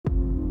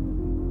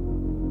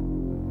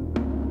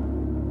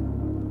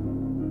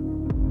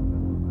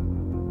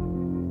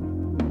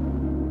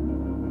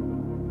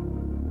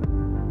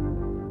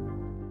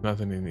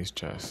nothing in these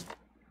chests.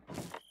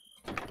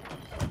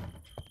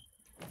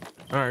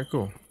 All right,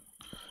 cool.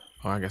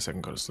 Oh, I guess I can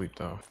go to sleep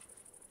though.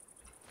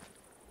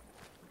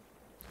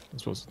 I'm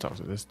supposed to talk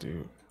to this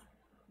dude.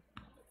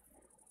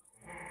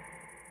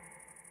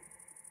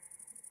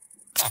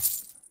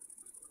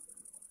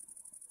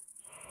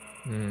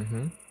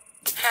 Mm-hmm.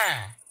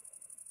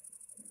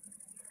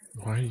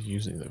 Why are you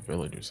using the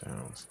villager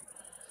sounds?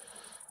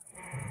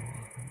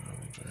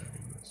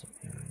 Dragons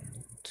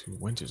appearing 2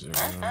 winters ago.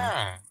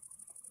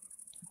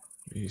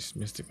 These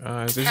mystic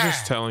eyes. It's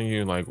just telling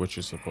you like what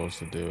you're supposed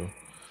to do.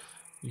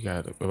 You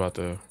got about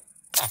the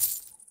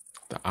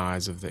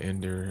eyes of the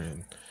ender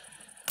and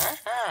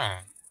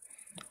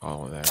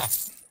all of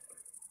that.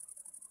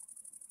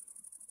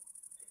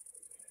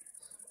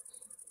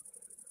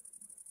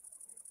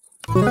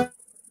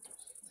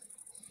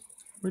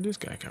 Where'd this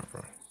guy come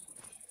from?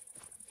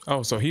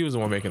 Oh, so he was the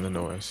one making the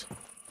noise.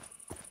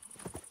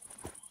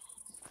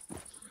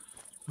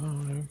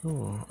 Oh,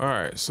 cool. All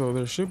right, so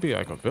there should be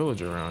like a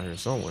villager around here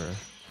somewhere.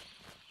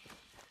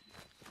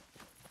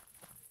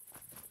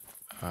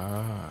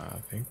 Ah, I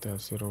think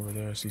that's it over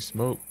there. I see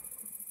smoke.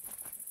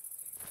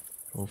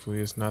 Hopefully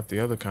it's not the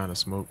other kind of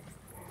smoke.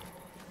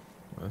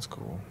 That's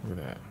cool. Look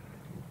at that.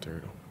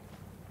 Turtle.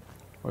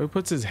 Oh, he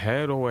puts his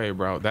head away,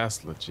 bro.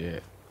 That's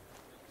legit.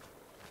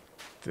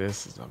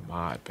 This is a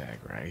mod pack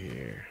right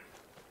here.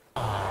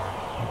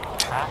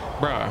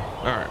 Bruh.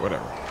 Alright,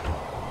 whatever.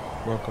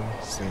 Welcome.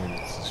 Seeing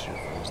this is your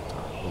first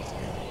time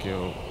visiting the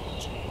guild.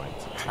 Would you like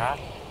to take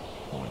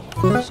on your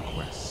first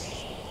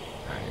quest?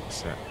 I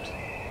accept.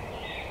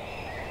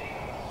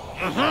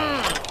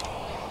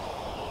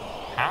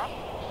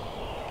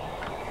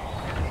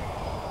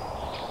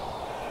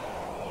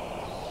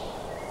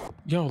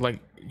 Yo, like,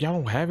 y'all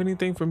don't have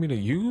anything for me to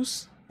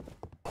use?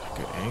 I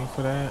could aim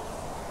for that.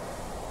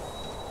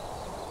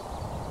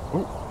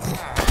 Oh.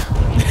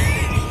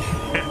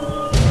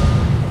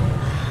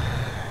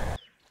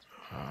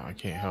 I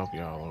can't help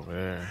y'all over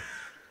there.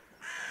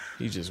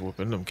 He's just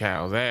whooping them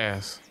cows'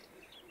 ass.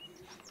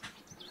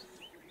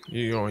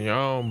 You on your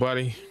own,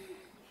 buddy.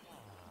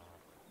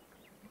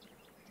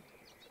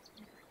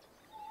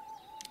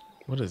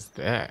 What is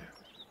that?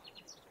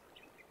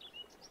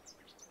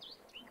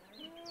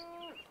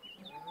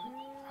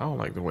 I don't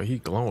like the way he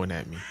glowing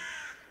at me.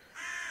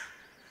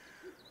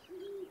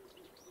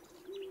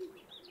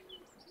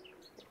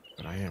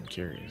 But I am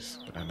curious,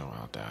 but I know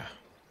I'll die.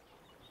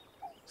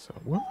 So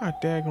where my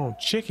daggone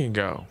chicken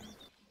go?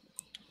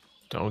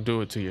 Don't do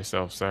it to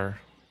yourself, sir.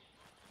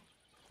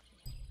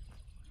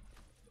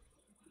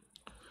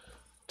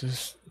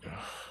 Just...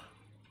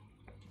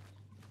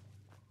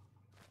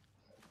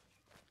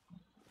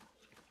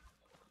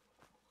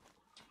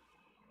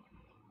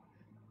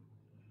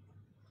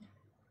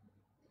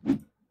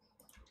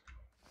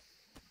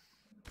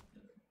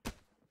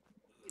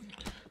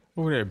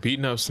 Over there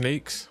beating up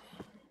snakes?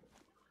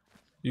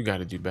 You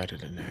gotta do better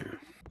than that.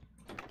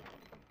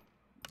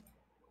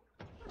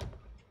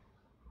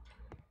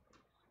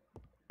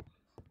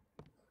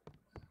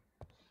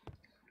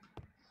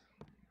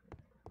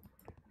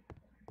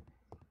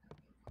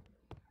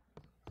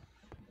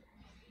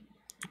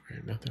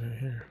 Ain't nothing in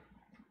here.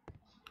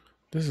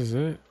 This is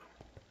it?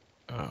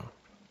 Oh.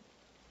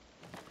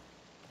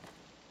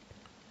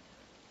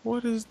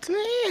 What is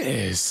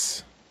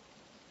this?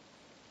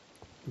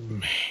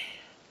 Man.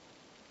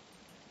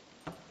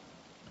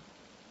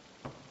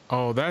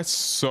 Oh, that's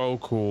so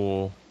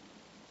cool.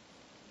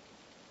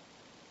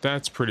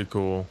 That's pretty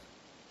cool.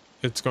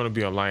 It's going to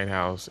be a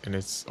lighthouse and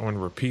it's on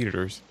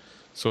repeaters.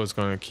 So it's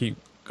going to keep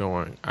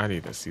going. I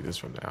need to see this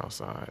from the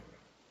outside.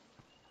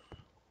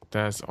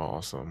 That's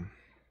awesome.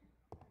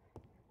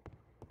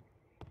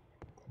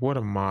 What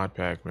a mod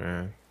pack,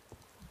 man.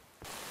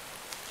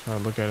 Try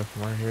to look at it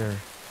from right here.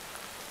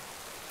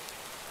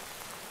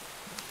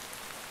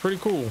 Pretty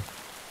cool.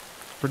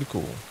 Pretty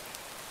cool.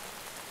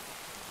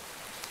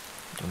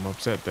 I'm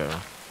upset though.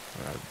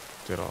 I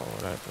did all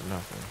of that for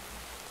nothing.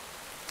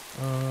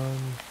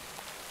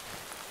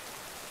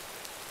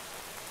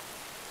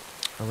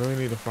 I really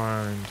need to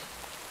find,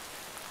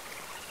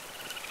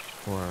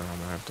 or I'm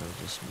gonna have to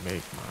just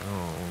make my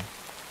own.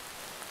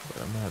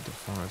 But I'm gonna have to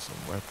find some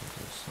weapons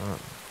or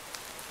something.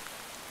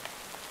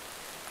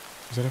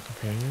 Is that a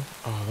companion?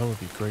 Oh, that would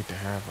be great to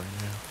have right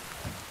now.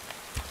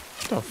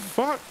 What the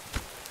fuck?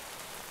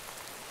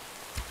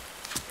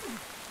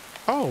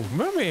 Oh,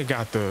 my man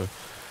got the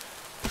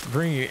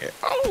green.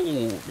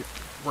 Oh,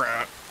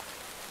 bruh.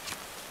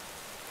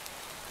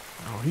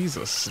 Oh, he's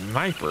a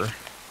sniper.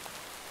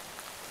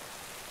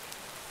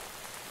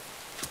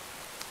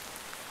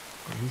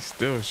 He's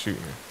still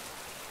shooting.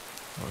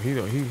 Oh,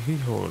 he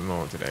holding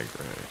on to that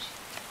grudge.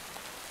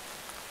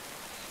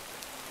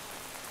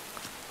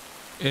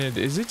 And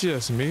is it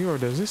just me, or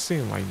does it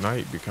seem like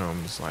night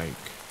becomes like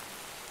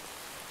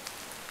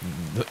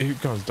it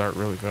becomes dark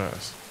really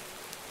fast?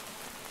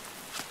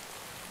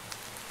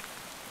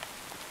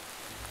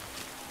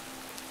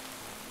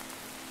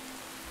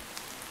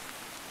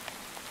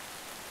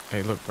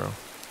 Hey, look, bro.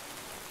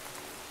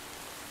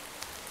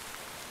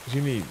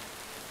 You need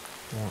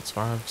Wants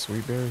 5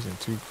 sweet berries and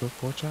 2 cooked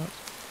pork chops.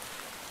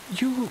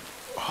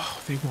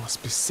 Oh, they want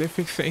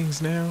specific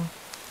things now.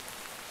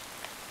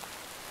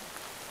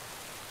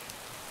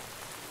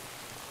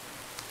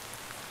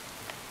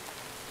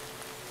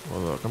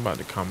 Well, look, I'm about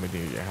to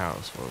commandeer your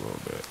house for a little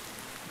bit.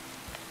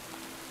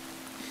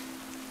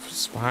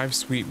 5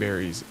 sweet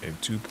berries and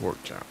 2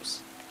 pork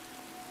chops,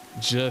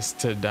 just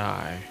to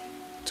die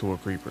to a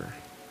creeper.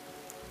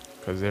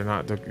 Because they're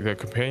not the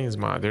companions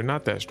mod. They're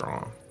not that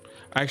strong.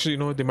 Actually, you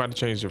know what? They might have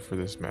changed it for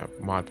this map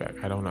mod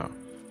pack. I don't know.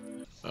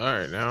 All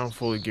right, now I'm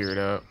fully geared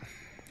up.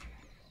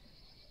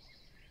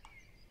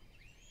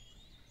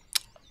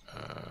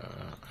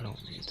 I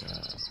don't need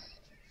that.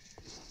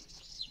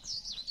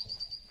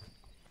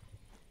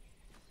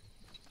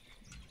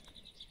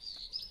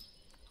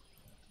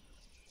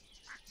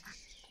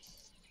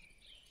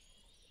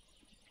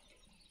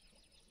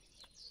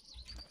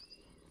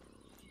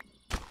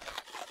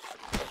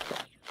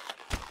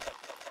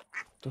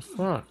 The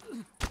fuck?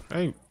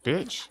 Hey,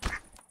 bitch.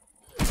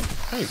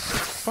 Hey,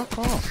 fuck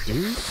off,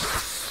 dude.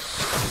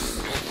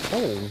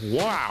 Oh,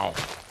 wow.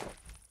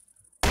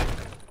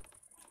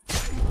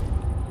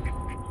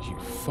 You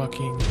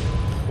fucking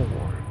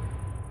whore.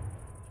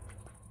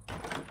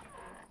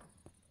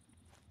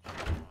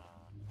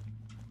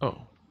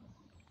 Oh.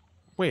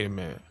 Wait a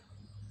minute.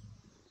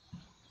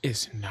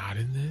 It's not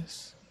in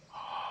this?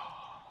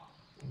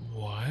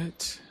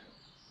 What?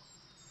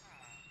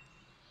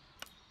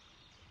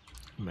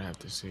 I'm gonna have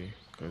to see,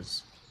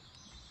 because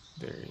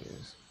there he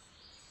is.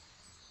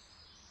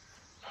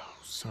 Oh,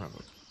 son of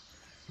a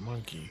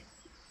monkey.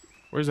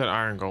 Where's that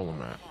iron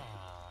golem at?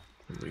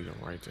 Lead him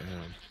right to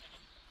him.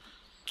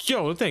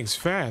 Yo, the thing's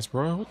fast,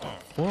 bro. What the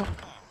fuck?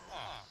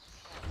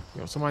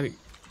 Yo, somebody.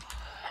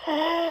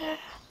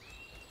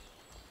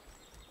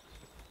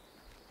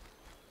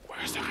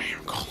 Where's the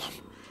iron golem?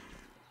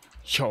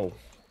 Yo,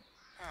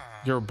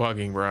 you're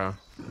bugging, bro.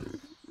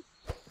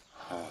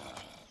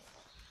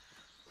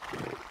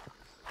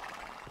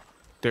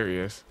 There he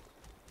is.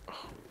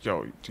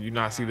 Yo, do you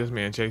not see this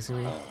man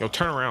chasing me? Yo,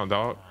 turn around,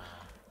 dog.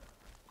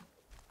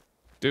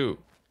 Dude.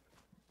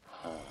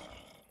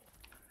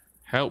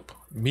 Help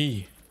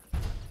me.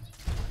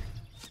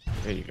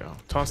 There you go.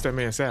 Toss that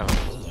man salad.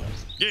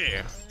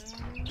 Yeah.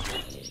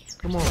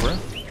 Come on, bro.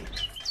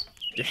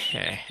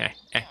 Yeah.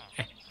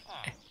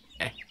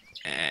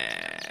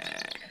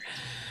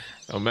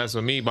 Don't mess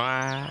with me,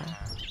 boy.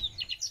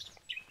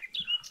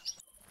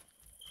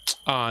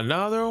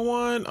 Another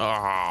one?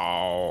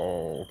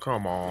 Oh,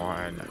 come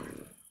on.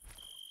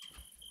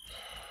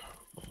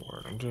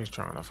 Lord, I'm just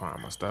trying to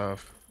find my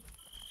stuff.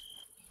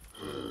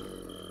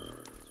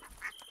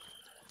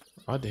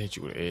 I had to hit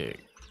you with an egg.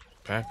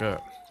 Back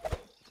up.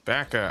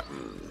 Back up.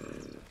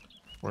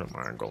 Where am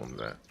I going with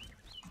that?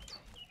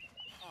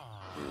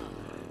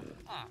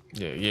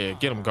 Yeah, yeah.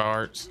 Get them,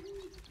 guards.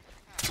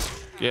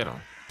 Get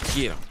them.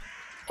 Get them.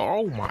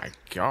 Oh my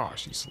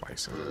gosh, he's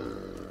slicing.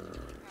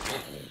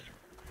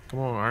 Come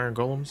on, iron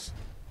golems.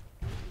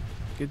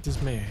 Get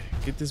this man.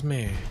 Get this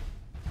man.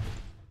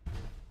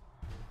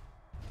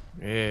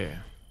 Yeah.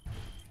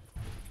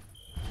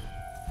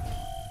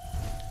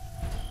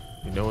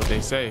 You know what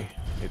they say.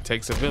 It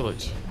takes a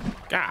village.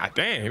 God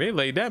dang, they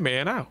laid that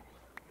man out.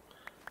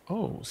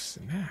 Oh,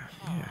 snap.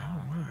 Yeah, I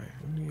don't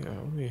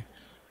mind.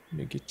 Let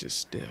me get you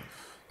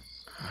stiff.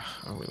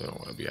 I really don't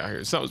want to be out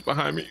here. Something's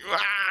behind me.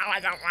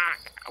 What the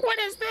fuck? What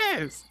is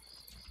this?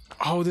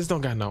 Oh, this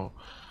don't got no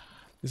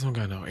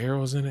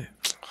arrows in it.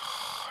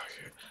 Oh,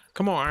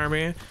 come on, Iron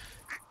Man.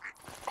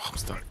 Oh, I'm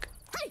stuck.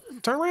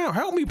 Turn around.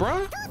 Help me,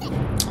 bro.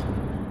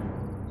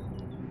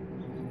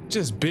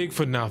 Just big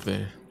for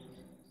nothing.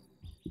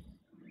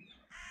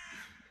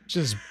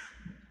 Just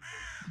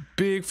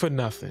big for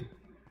nothing.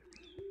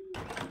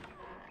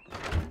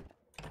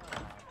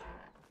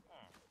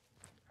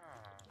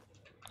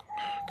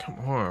 Come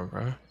on,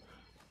 bro.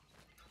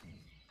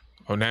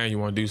 Oh, now you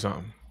want to do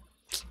something.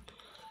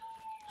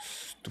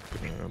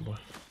 Stupid man, boy.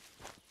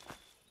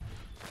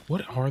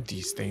 What are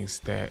these things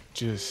that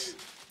just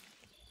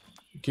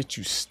get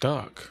you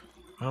stuck?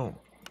 I don't.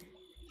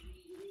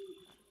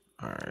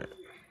 Alright.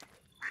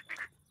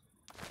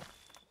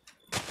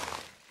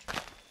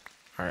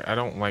 Alright, I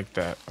don't like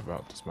that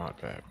about this mod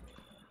pack.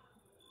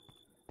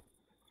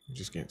 I'm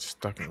just getting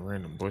stuck in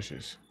random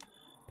bushes.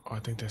 Oh, I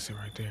think that's it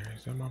right there.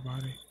 Is that my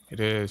body? It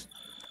is.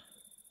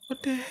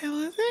 What the hell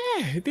is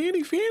that?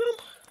 Danny Phantom?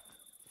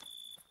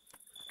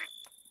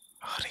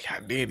 Oh, they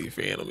got Danny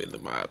Phantom in the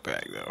mod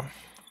pack though.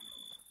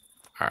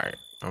 Alright,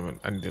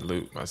 I need to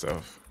loot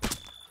myself.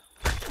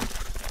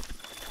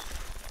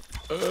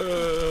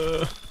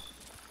 Is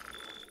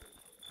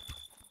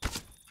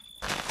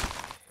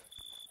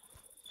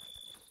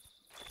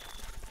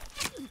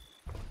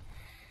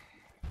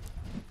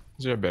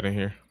there a bed in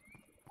here?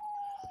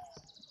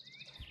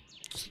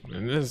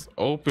 In this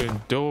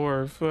open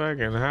door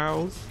fucking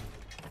house.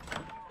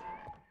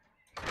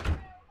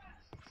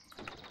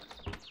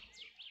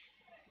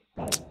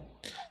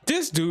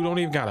 This dude don't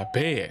even got a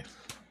bed.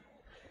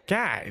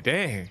 God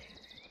dang.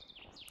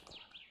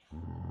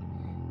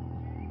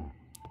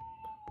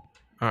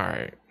 All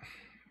right.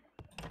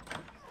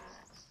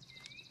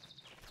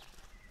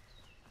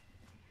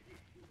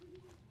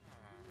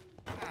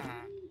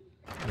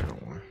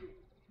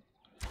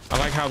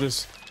 like how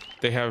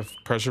they have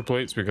pressure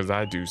plates, because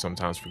I do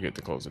sometimes forget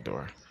to close the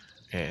door.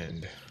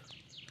 And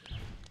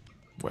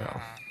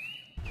well,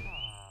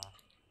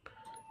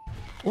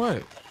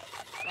 what?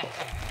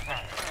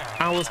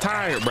 I was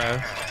tired,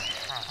 bruh.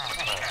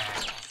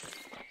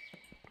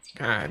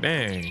 God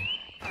dang.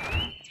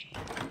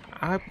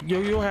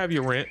 You'll have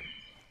your rent.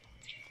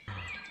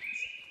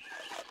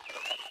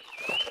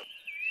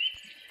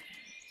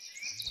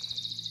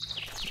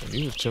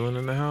 You was chilling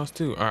in the house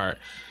too. All right.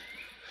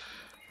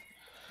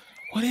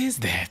 What is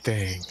that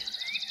thing?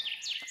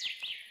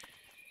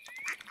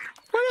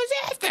 What is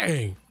that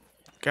thing?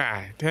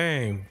 God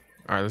dang.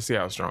 All right, let's see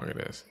how strong it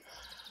is.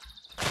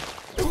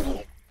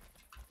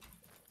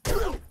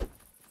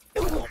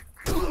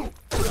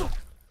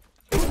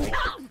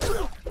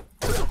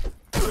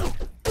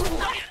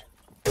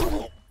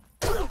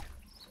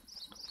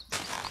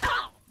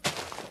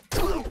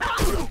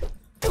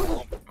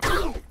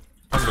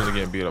 I'm really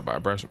getting beat up by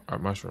a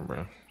mushroom,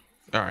 bro.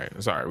 All right,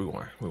 it's all right. We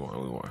won.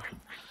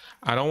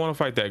 I don't want to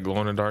fight that glow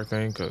in the dark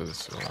thing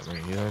because I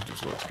mean, yeah, that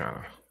just looks kind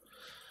of.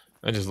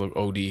 That just look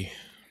OD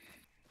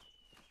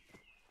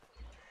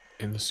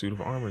in the suit of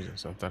armors and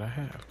stuff that I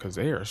have because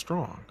they are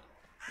strong.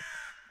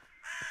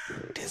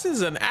 This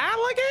is an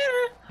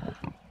alligator,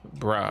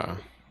 bruh.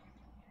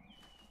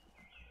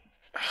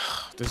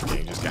 This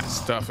game just got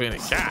stuff in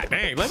it. God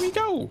dang, let me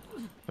go.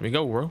 Let me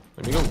go, bro.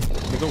 Let me go.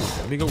 Let me go.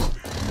 Let me go.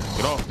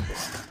 Get off me.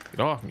 Get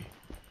off me.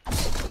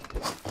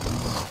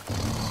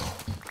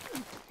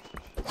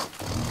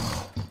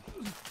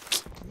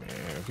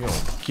 Man, if you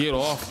don't get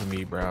off of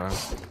me, bro.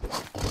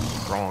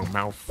 Strong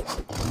mouth.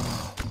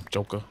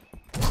 Joker.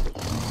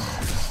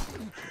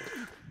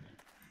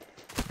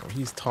 Oh,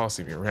 he's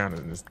tossing me around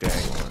in this dang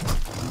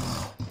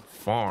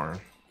farm.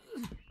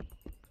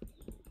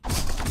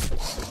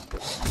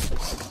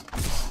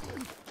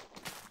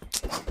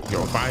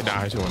 Yo, if I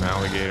die to an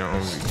alligator,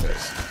 I'm gonna be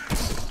pissed.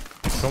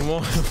 Come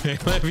on, man,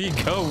 let me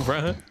go,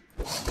 bruh.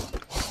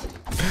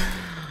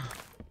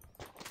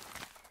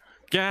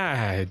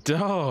 God,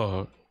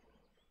 dog.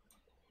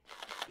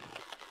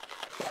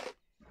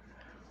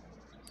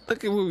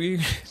 Look at what we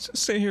just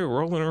sitting here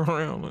rolling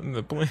around in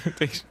the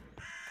plantation.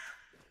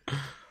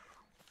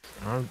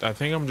 I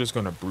think I'm just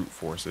gonna brute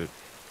force it.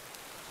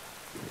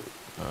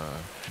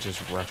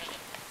 Just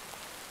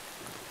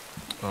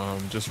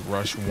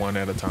rush one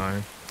at a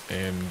time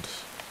and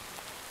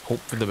hope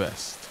for the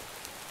best.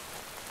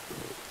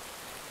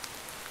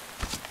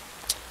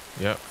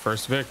 Yep,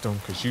 first victim,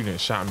 because you done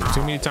shot me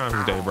too many times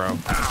today, bro.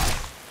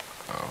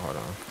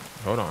 Oh,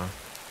 hold on.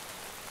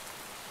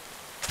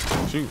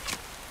 Shoot.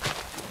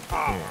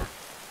 Yeah.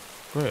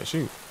 Go ahead,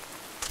 shoot.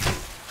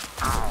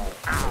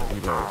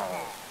 Reload.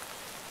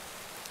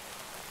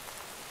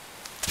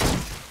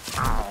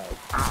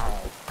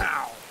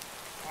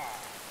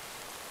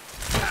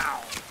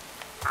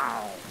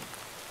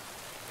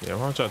 Yeah,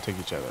 why don't y'all take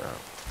each other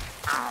out?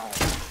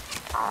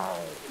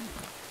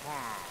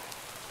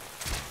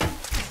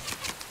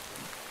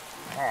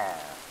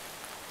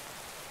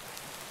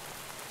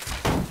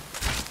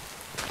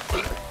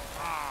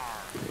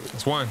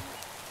 That's one.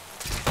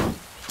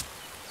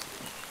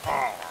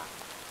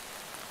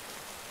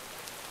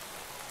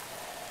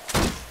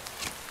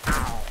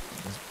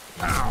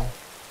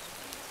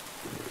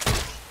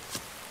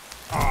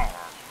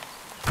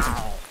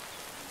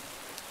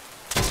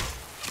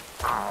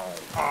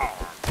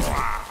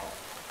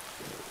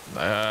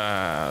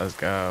 Let's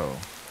go.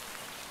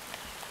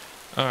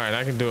 All right,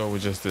 I can do it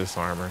with just this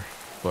armor,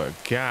 but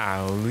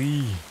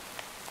golly,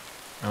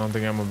 I don't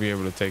think I'm gonna be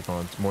able to take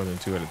on more than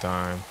two at a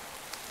time.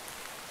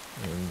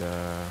 And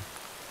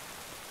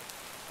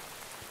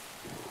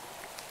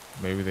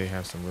maybe they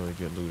have some really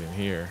good loot in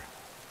here.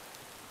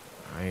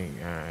 I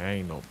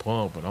ain't no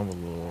punk, but I'm a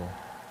little.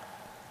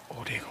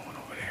 Oh, they going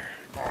over there.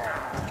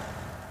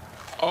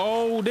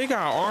 Oh, they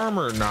got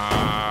armor.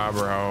 Nah,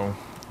 bro.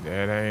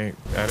 That ain't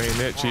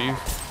it, Chief.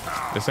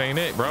 This ain't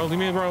it, bro. Leave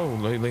me, bro.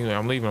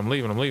 I'm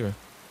leaving.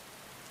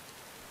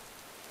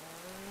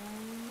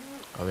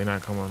 Oh, they're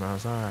not coming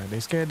outside. They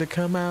scared to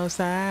come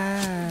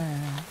outside.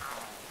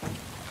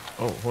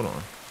 Oh, hold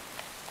on.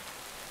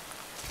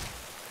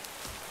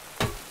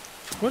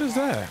 What is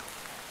that?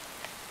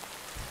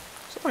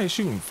 Somebody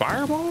shooting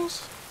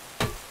fireballs?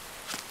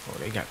 Oh,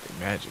 they got the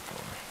magic on.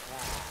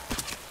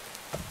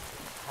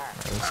 All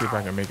right, let's see if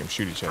I can make them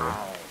shoot each other.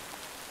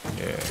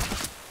 Yeah.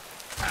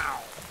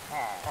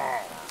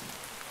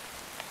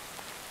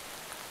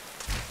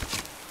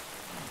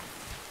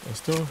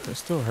 It's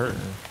still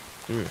hurting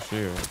through the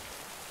shield.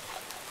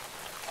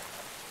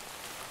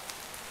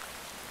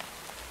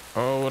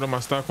 Oh, what am I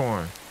stuck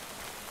on?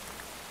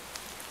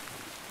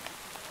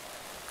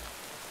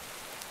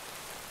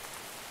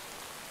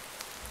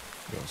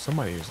 Yo,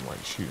 somebody is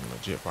like shooting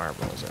legit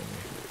fireballs at me.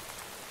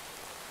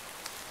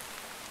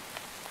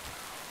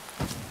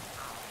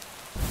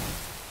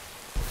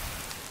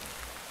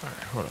 All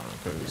right, hold on,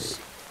 because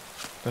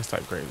that's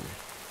type crazy.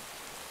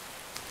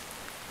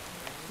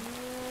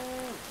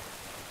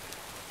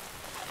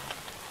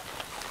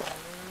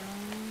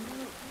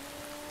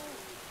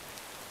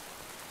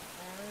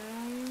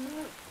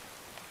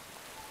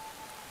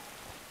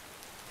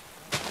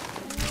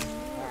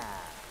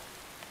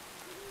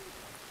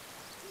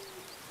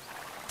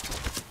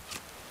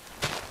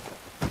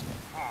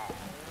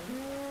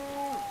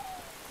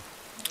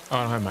 Oh,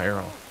 I don't have my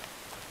arrow.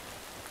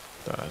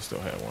 Thought I still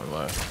had one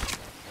left.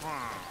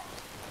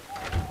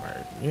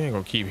 Alright, you ain't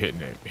gonna keep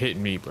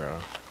hitting me, bro.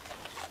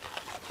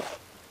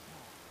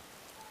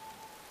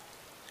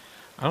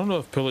 I don't know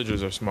if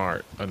pillagers are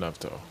smart enough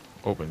to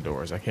open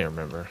doors. I can't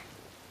remember.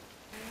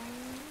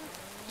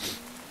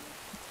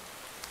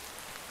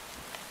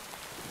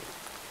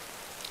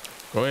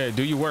 Go ahead,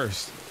 do your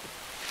worst.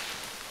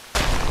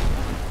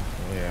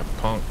 Yeah,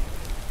 punk.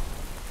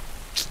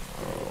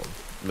 Oh,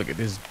 look at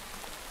this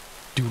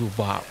doodle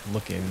bop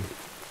looking.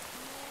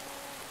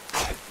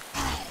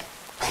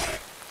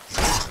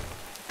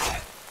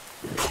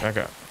 Back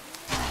up.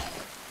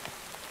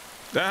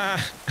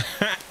 Ah!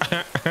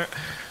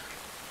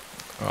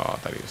 Oh, I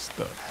thought he was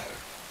stuck.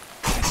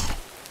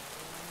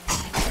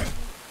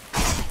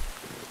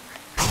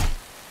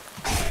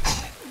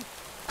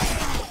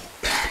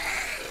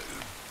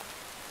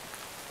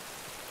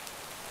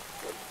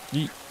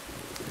 Yeet.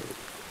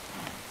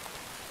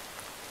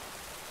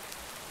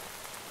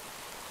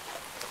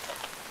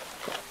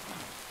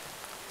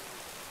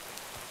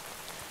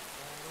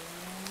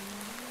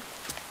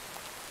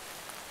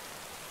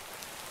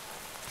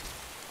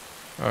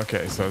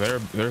 Okay, so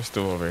they're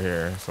still over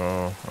here,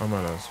 so I'm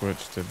gonna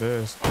switch to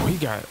this. Oh, he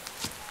got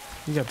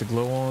the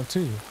glow on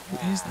too.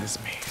 Who is this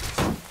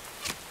man?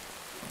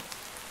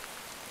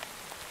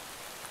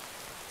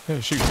 Yeah,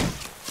 shoot.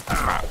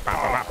 Pop,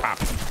 pop, pop, pop.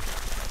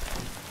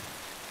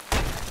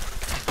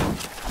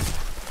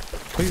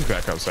 Please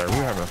back up, sir.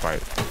 We're having a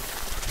fight.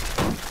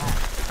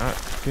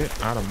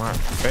 Get out of my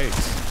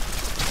face.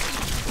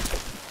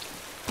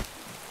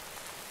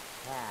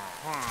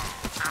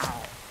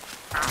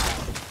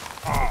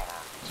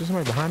 Is there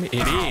somebody behind me?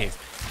 It is.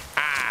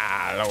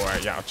 Ah,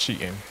 Lord, y'all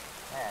cheating.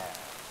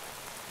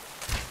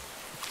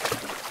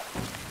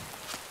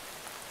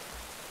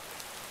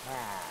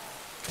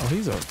 Oh,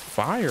 he's a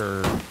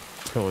fire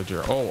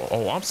pillager.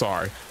 Oh, I'm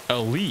sorry.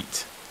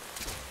 Elite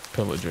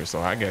pillager. So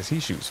I guess he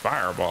shoots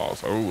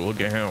fireballs. Oh, look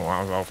at him.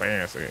 I was all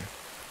fancy.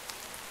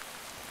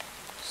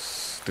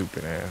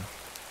 Stupid ass.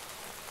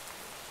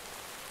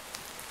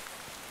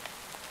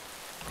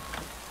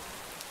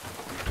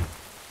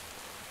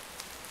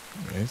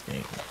 This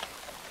game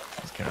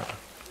is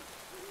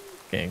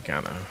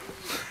kind of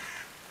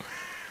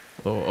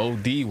a little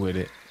OD with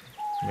it.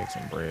 Make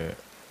some bread.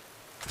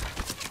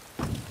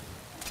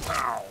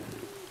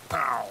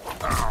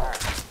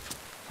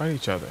 Fight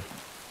each other.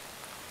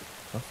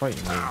 Stop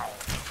fighting me.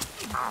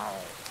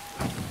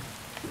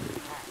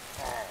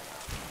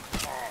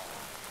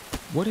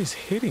 What is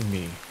hitting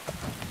me?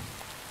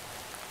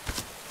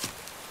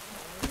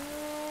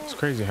 It's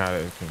crazy how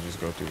they can just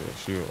go through the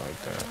shield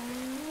like that.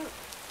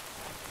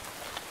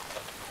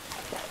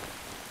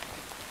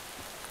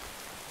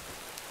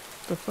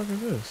 What the fuck is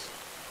this?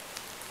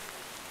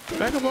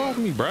 Back up off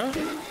me, bruh.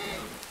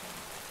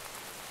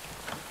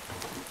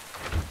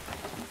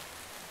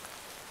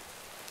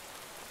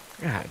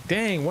 God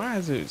dang, why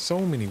is there so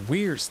many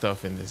weird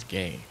stuff in this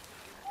game?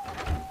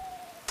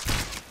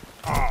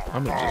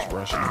 I'm gonna just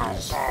rush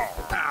this.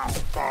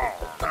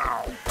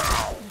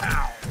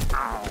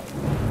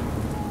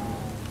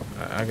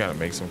 I gotta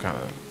make some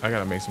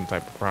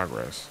type of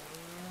progress.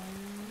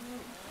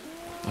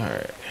 All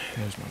right,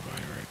 there's my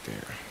body right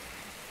there.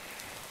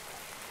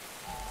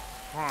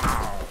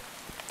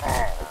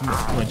 I'm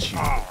gonna punch you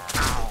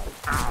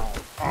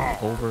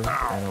over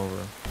and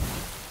over.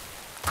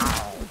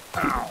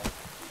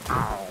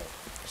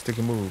 Stick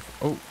and move.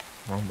 Oh,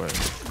 wrong button.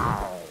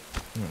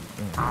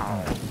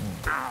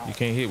 You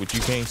can't hit what you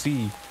can't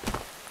see.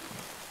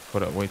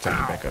 Hold up, wait till you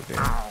back up there.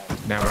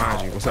 Now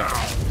behind you, what's up?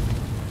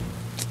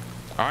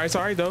 All right, it's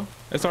all right though.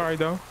 It's all right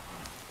though.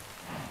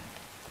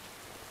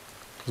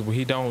 Cause what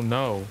he don't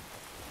know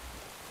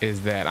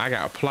is that I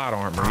got plot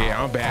armor.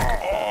 Yeah, I'm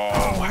back.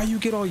 Oh, how you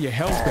get all your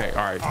health back?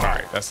 All right,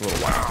 that's a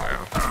little wild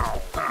now.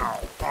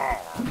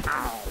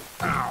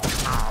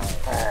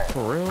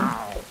 For real?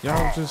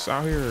 Y'all just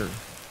out here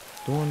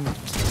doing,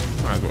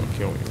 might as well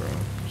kill me, bro.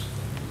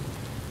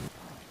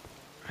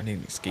 I need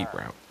an escape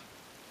route.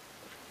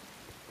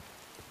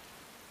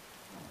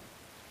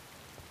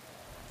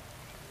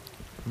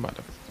 I'm about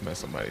to mess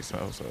somebody's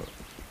house up.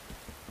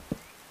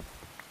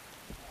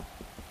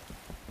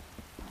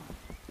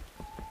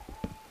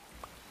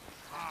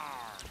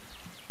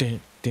 Dun,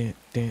 dun,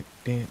 dun,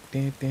 dun,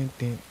 dun, dun,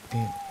 dun,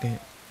 dun, dun.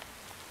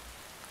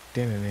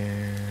 Dun, dun,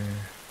 dun.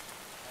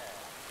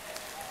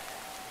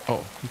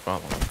 Oh, he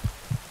followed me.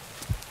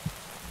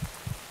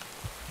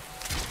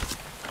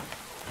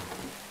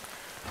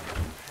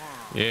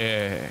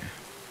 Yeah.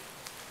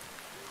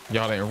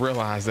 Y'all didn't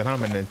realize that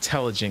I'm an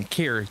intelligent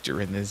character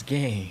in this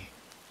game.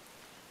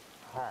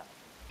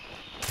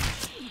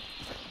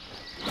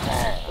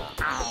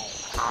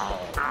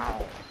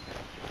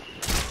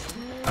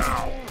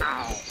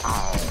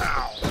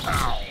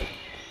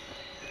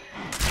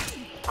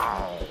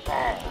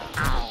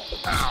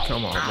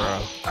 Come on,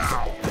 bro.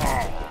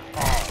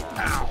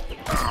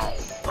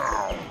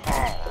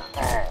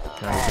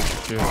 Gotta get the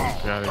kill.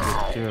 Gotta get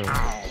the kill.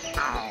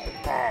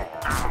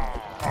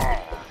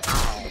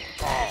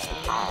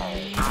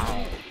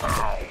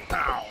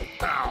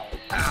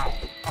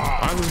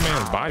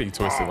 his body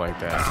twisted like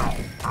that?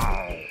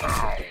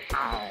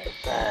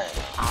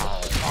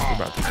 We're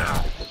about to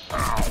die.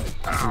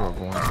 You are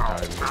going to die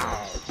today.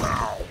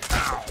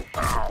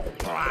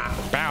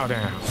 Bow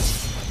down.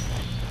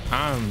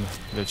 I'm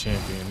the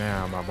champion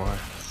now, my boy.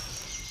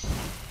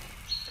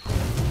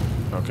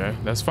 Okay,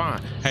 that's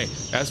fine. Hey,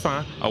 that's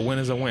fine. A win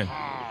is a win.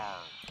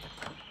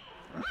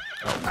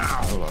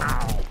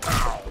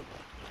 Oh,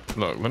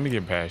 look, let me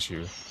get past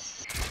you.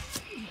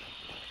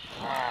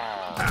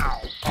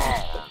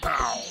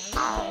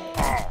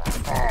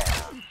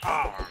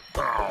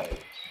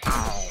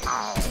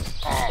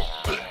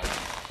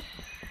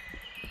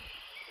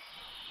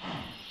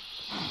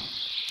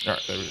 All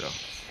right, there we go.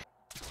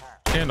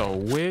 And a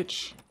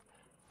witch.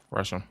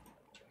 Rush him.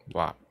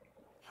 Block.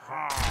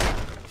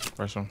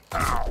 Rush him.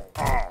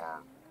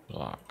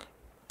 Block.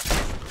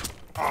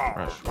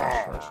 Rush.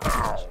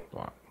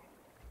 Block.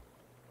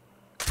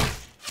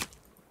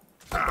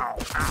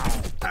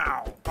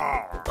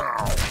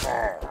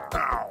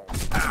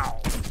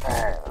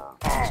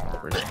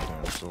 Break that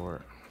damn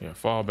sword. Yeah,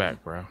 fall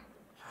back, bro.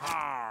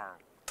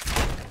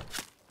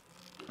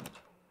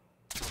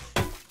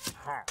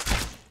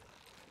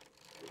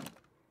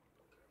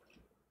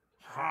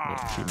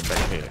 Yeah, shoot in the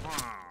back of the head.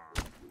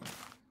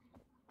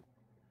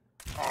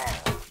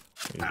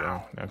 There you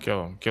go. Now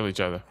kill them. Kill each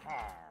other.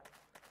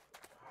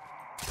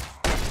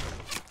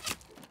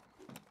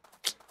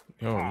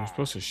 Yo, you're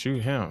supposed to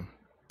shoot him.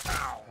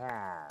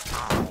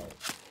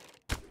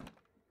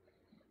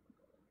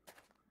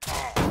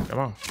 Come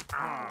on.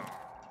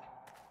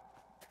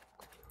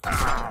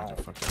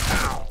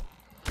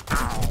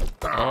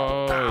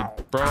 Oh,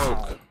 it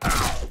broke.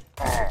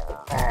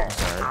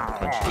 Sorry,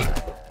 punch you.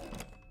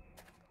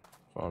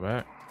 Fall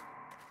back.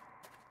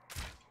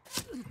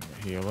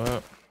 Heal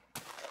up.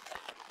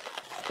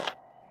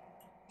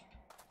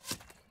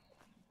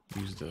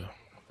 Use the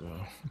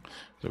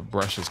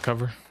brush as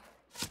cover.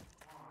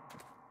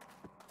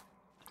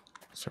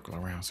 Circle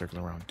around.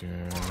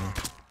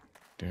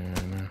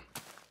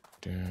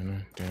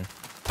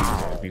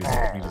 Beat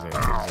his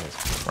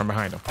ass. Run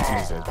behind him. Beat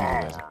his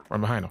ass.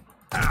 Run behind him.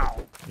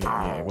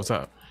 Yeah, what's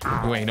up?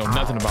 You ain't know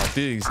nothing about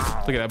these.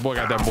 Look at that boy,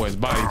 got that boy's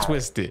body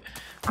twisted.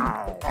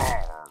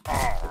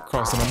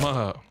 Crossing him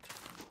up.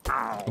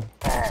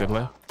 To the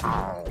left.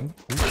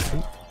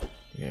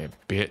 Yeah,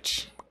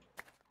 bitch.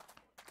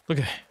 Look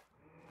at that.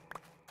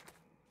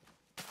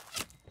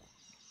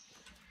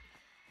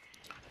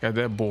 Got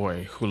that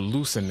boy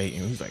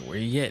hallucinating. He's like, where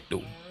you at,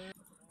 dude?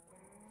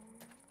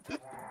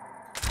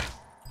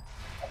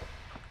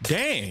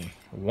 Dang,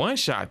 one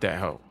shot that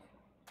hoe.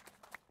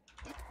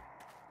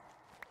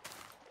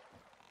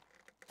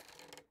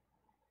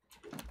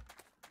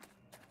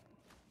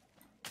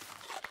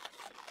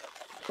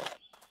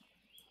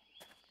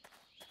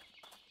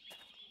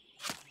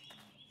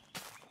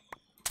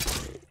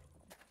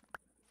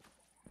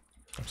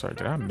 I'm sorry,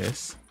 did I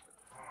miss?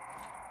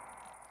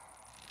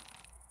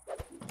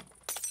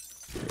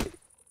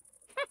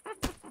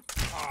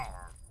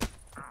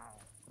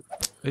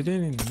 It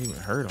didn't even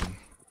hurt him.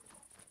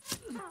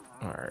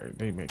 Alright,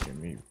 they making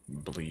me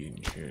bleed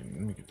and shit.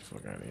 Let me get the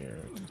fuck out of here.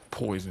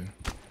 Poison.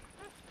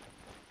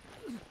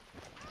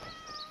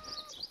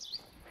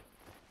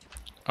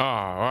 Oh,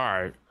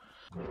 alright.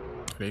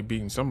 They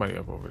beating somebody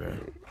up over there.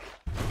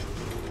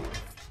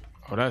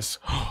 Oh, that's...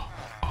 Oh,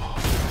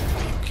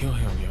 kill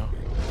him, yo.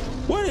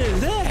 What is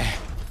that?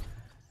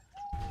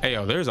 Hey,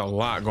 yo, there's a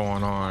lot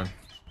going on.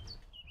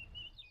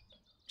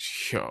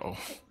 Yo.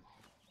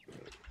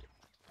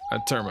 I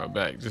turned my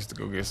back just to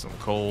go get some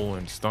coal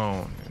and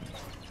stone and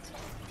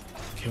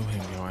kill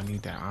him, yo. I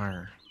need that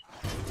iron.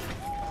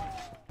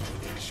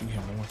 Yeah, shoot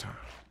him one more time.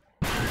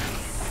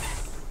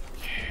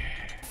 Yeah.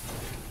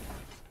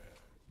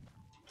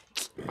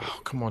 Oh,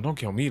 come on, don't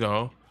kill me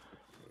though.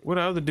 What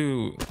the other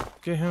dude?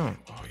 Get him.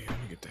 Oh yeah, let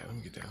me get that.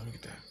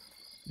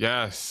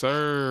 Yes,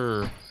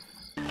 sir.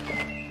 All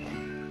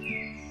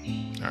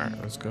right,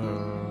 let's go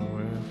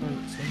and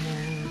fight some more.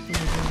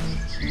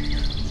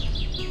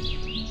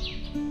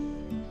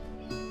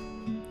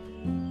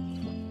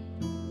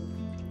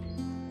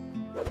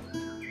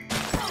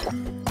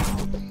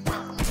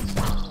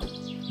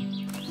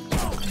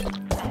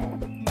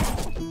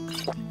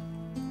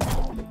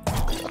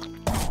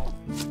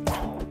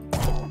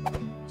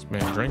 This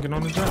man drinking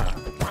on the job.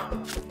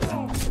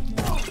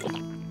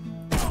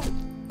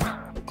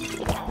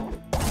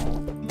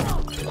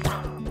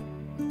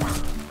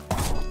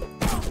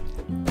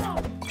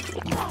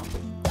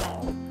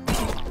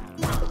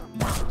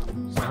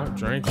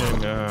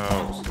 Drinking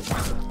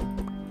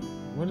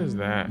what is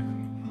that?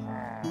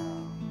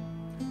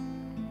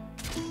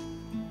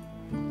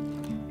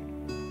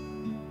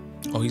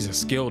 Oh, he's a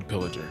skilled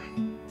pillager.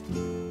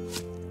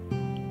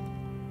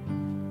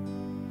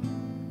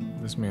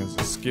 This man's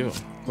a skill.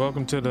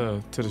 Welcome to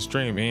the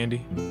stream,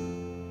 Andy.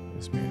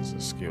 This man's a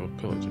skilled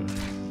pillager.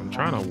 I'm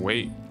trying to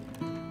wait.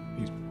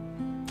 He's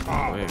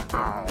oh,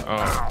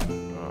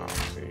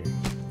 see.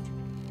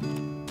 I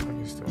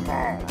can still oh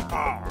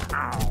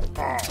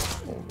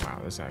wow,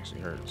 this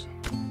actually hurts.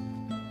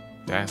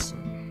 That's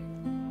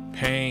some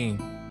pain.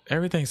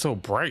 Everything's so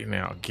bright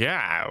now.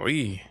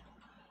 Golly.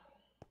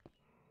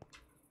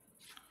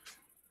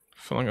 I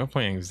feel like I'm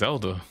playing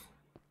Zelda.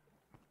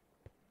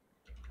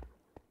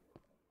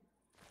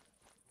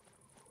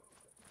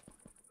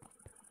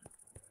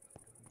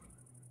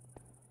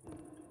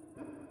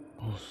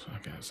 Oh, I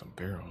got some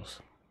barrels.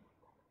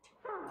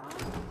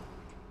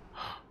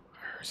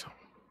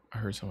 I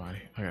heard somebody.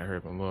 I gotta hurry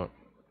up and look.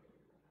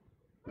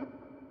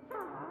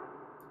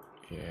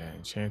 Yeah,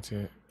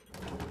 enchanted.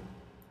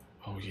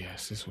 Oh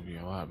yes, this would be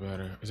a lot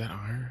better. Is that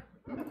iron?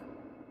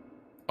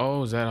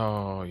 Oh, is that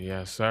all?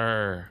 Yes,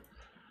 sir.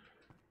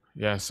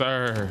 Yes,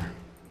 sir.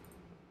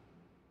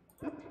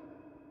 All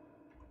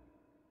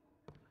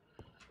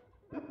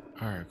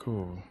right,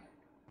 cool.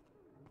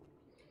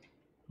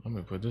 Let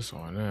me put this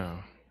on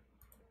now.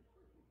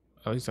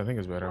 At least I think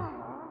it's better.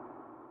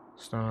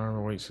 Stun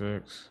armor, weight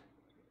 6.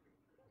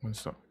 One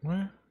stop.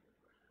 What?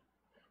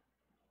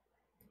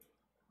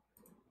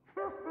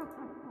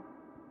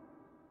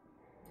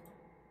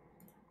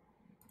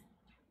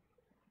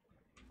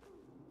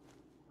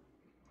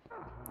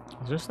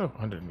 Is there stuff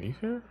underneath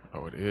here?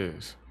 Oh, it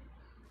is.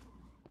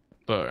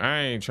 Look, I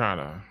ain't trying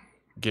to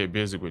get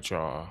busy with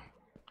y'all.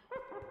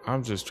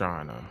 I'm just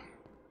trying to,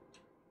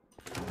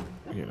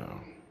 you know.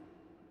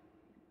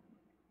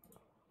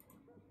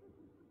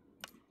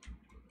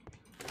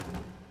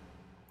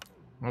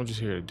 I'm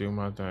just here to do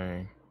my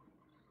thing.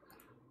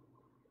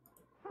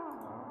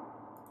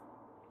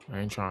 I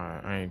ain't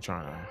trying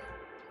to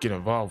get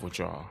involved with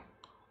y'all.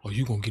 Oh,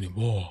 you gonna get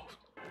involved?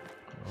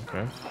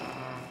 Okay.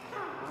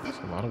 There's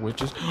a lot of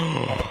witches.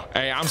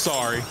 Hey, I'm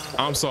sorry.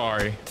 I'm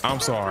sorry. I'm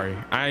sorry.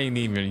 I ain't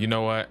even, you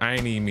know what? I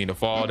ain't even mean to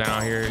fall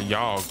down here.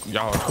 Y'all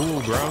are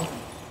cool, bro.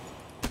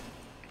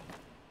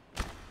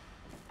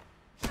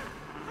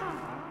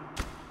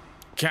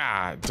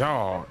 God,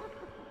 dog.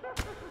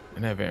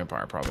 And that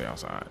vampire probably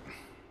outside.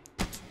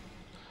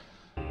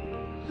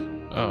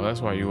 Oh,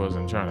 that's why you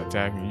wasn't trying to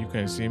attack me. You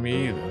couldn't see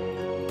me either.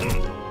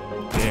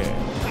 Yeah.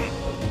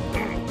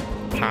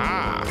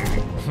 Ha!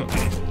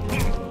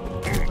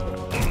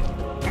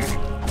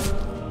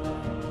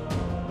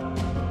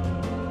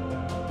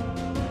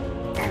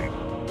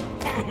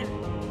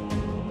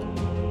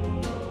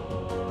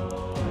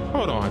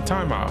 Hold on,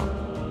 time out.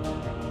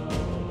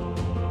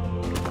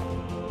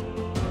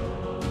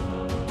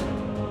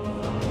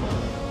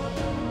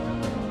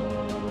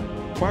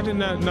 Why did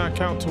that not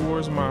count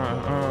towards my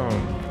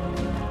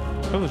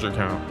villager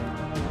count?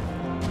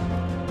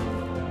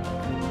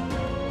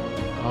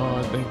 Oh,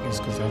 I think it's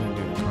because I didn't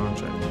do the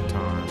contract in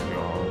time,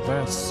 y'all.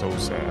 That's so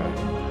sad.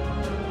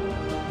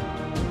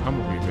 I'm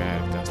gonna be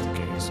mad if that's the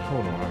case.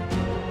 Hold on.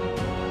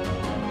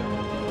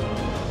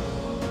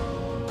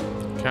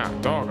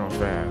 God, dog, I'm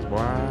fast, boy.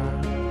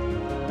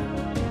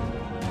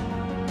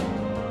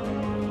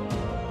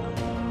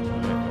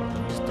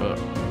 He's stuck.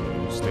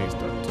 You stay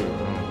stuck too,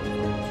 huh?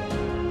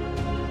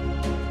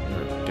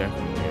 You're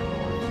definitely annoying.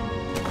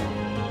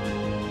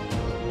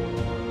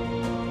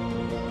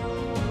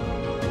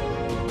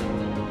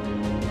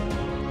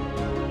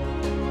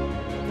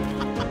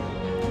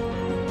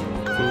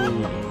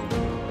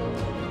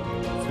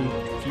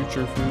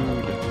 Future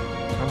food.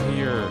 Come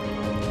here.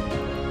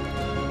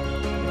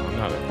 I'm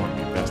not going to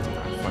be best at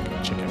that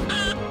fucking chicken.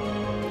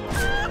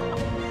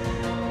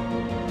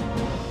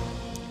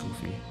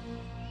 Goofy.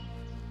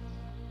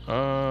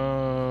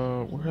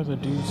 Where are the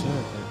dudes at?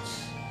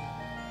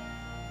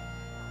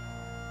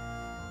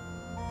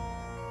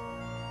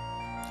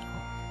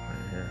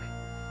 Right here.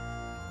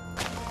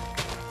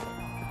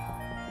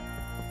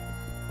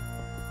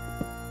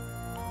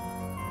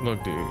 Look,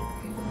 dude.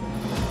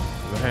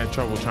 I had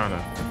trouble trying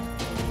to.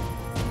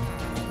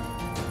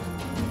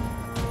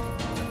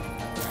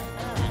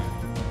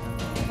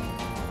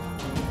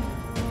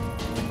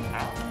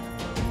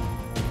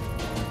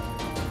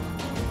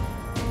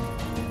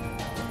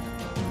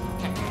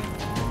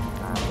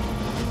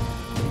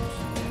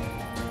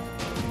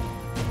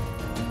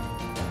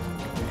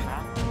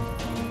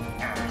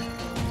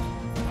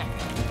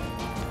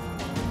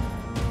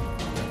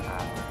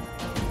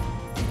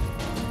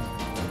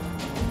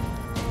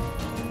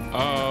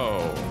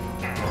 Oh,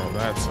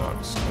 that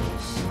sucks.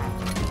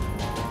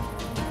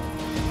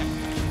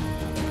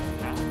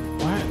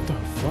 What the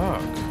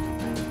fuck?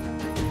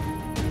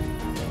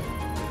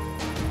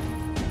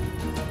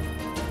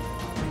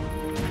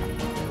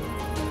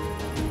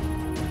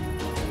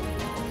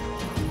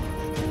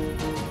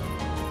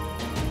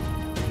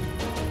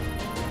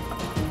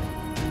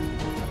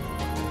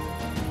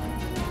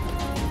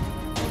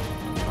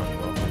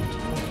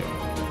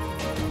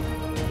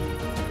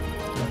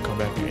 I'll come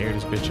back and air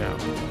this bitch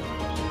out.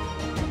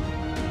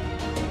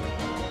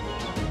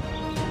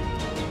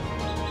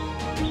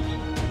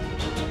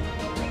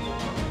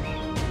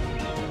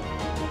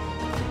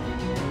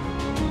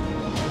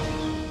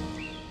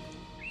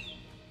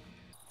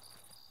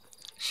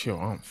 Yo,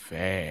 I'm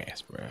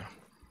fast, bro.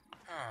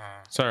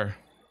 Sir,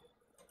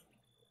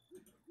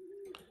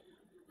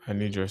 I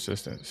need your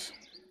assistance.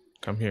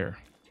 Come here.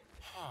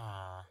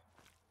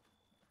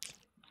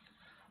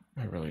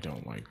 I really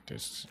don't like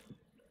this.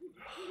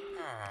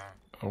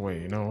 Oh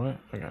wait, you know what?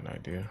 I got an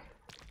idea.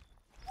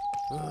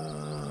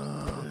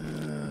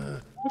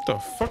 What the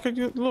fuck are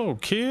you little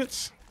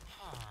kids?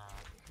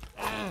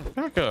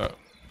 Back up.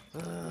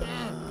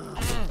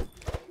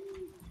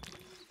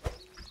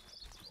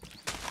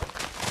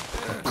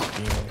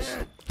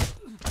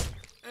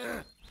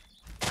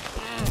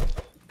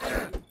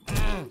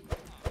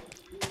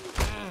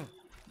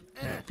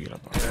 Beat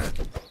up on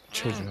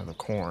children of the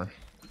corn.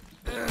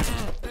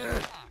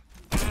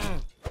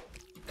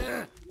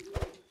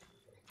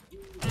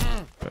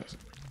 That's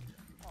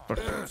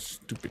fucking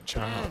stupid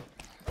child.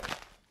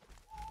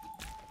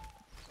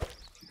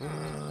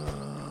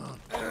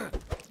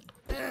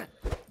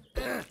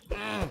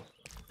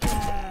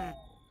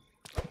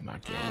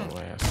 Knock your little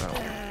ass out.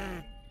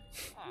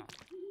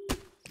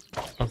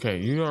 Okay,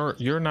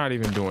 you're not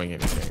even doing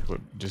anything but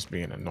just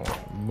being annoying.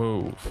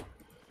 Move.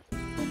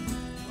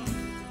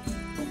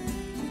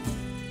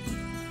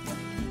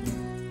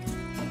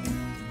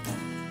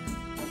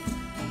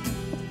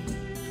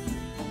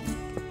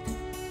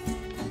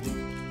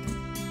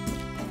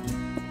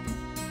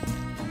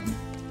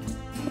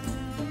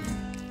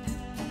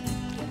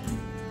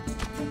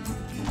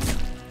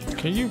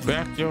 Can you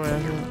back your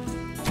ass up?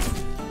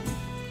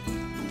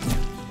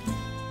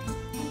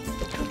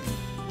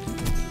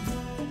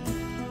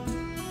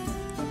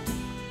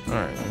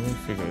 Alright, let me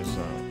figure this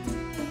out.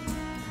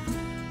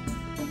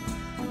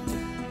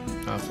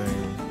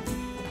 Nothing.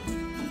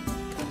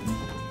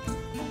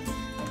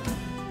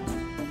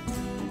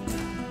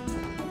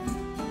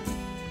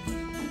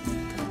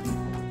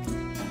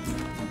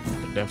 I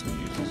could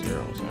definitely use these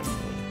arrows actually.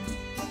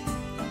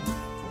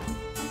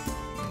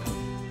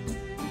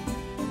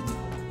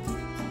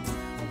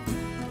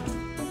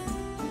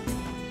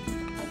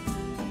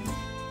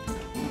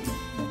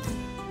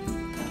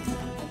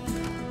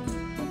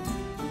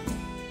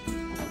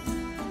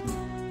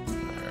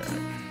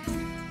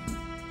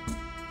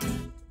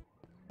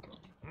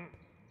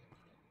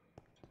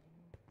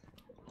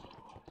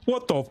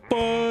 What the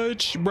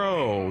fudge,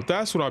 bro?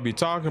 That's what I'll be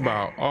talking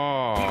about.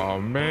 Oh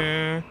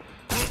man.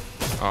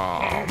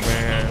 Oh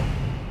man.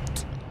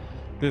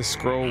 This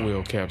scroll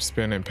wheel kept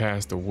spinning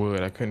past the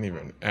wood. I couldn't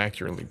even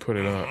accurately put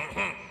it up.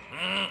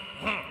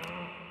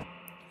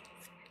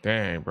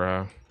 Dang,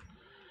 bro.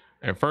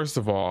 And first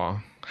of all,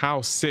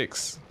 how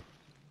 6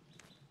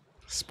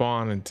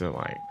 spawn into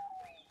like,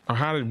 or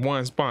how did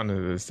 1 spawn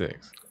into the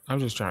 6? I'm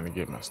just trying to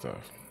get my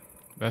stuff.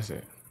 That's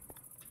it.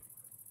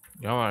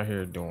 Y'all out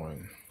here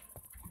doing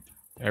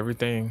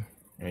everything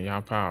in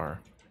y'all power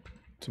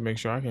to make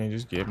sure I can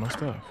just get my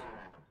stuff.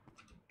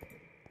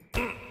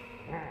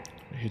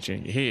 Hit you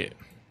in your head.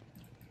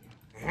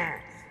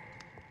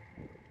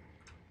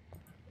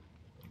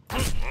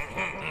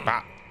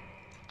 Bop.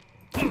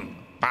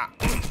 Bop.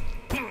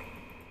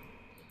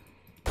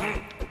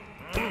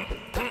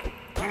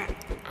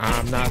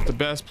 I'm not the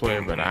best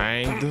player, but I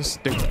ain't the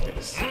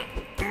stupidest.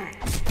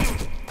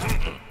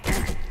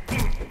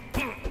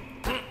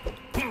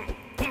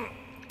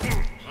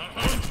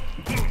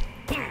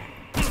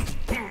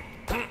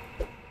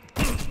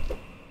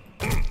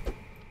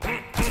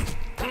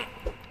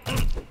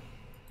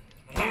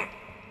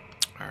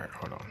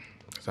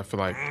 I feel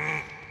like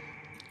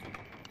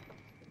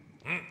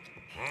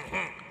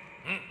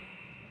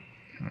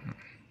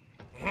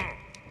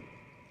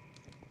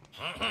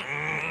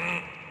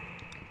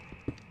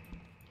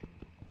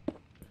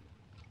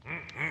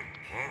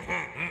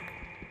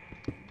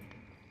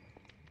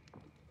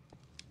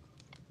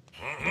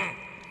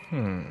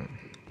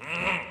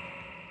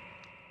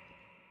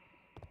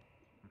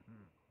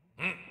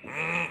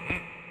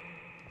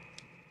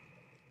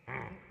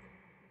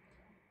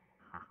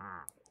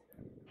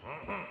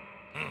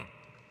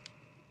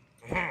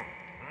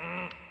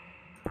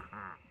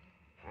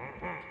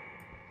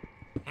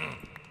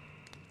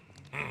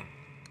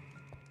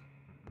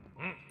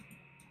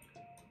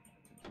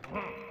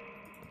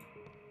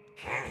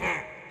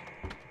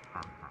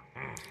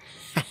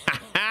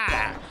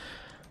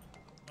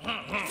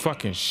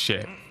fucking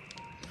shit.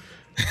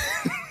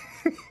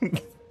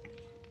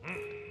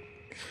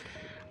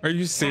 Are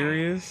you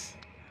serious?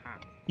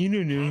 You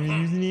don't know how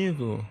to use an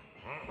vehicle.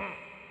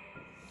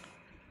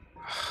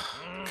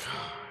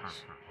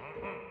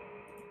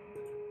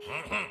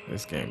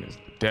 This game is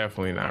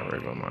definitely not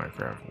regular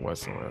Minecraft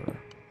whatsoever.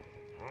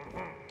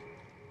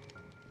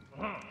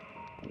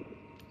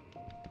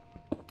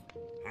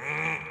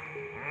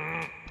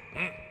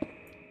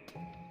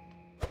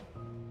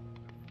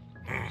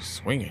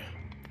 Swinging.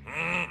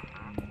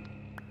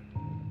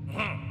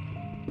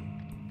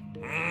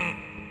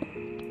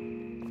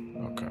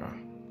 Okay.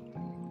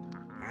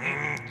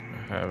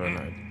 I have an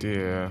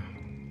idea.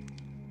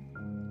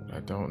 I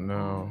don't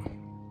know.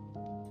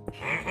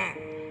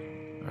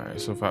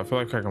 Alright, so if I feel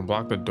like I can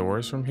block the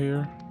doors from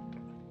here.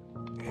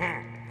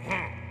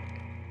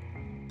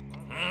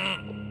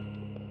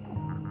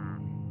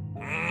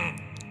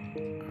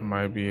 I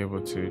might be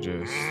able to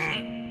just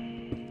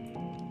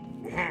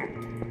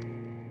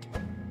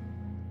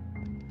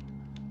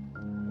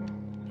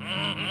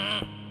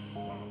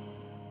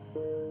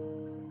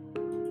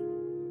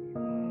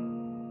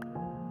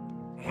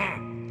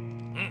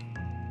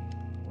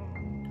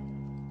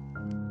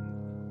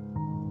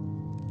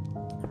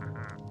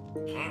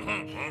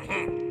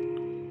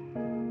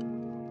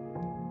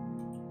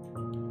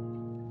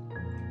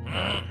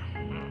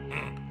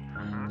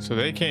So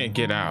they can't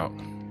get out.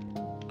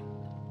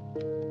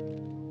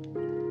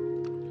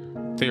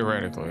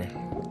 Theoretically.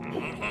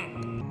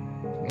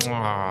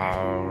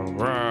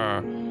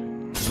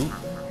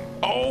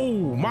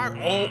 Oh my,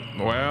 oh,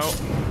 well.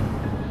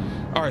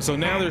 All right, so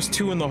now there's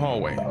 2 in the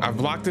hallway. I've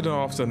blocked it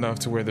off enough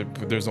to where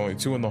there's only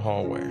 2 in the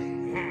hallway.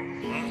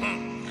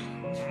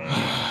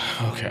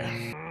 Okay.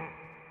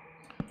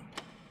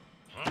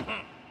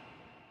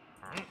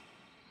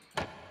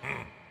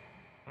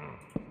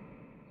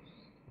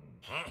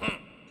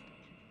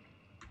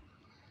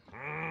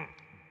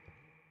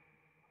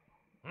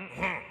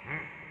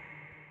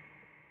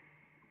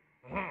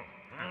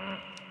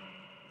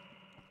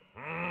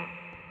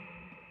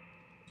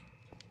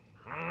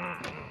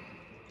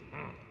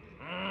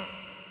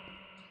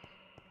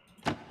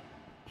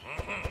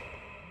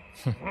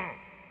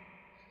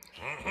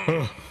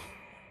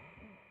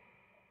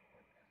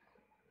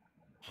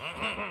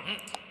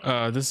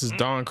 This is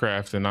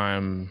Dawncraft, and I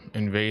am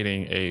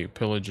invading a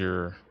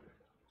pillager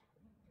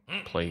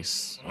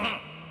place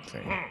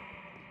thing.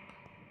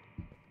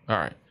 All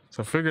right,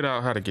 so I figured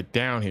out how to get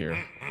down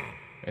here,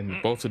 and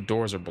both the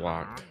doors are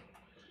blocked.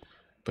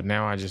 But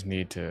now I just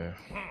need to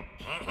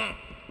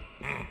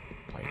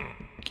like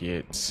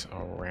get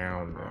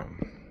around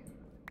them.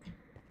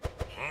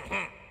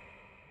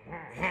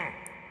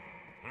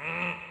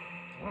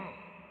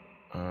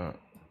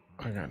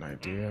 I got an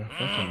idea.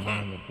 Fucking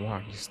mind the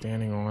block he's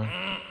standing on.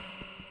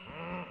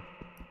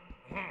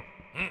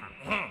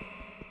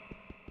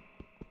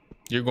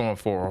 You're going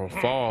for a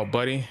fall,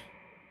 buddy.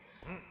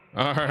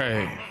 All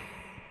right.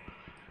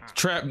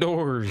 Trap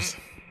doors.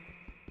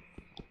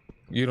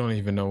 You don't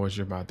even know what's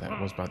about to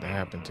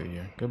happen to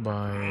you.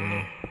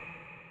 Goodbye.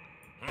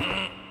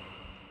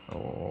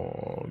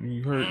 Oh,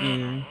 you hurt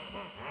me.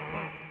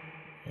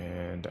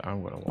 And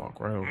I'm gonna walk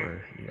right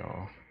over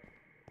y'all.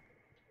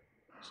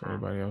 Is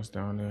anybody else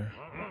down there?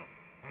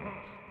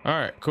 All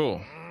right,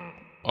 cool.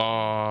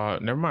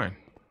 Never mind.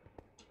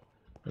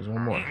 There's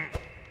one more.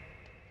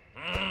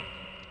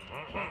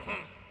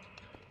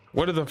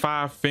 What do the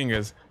 5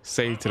 fingers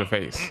say to the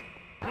face?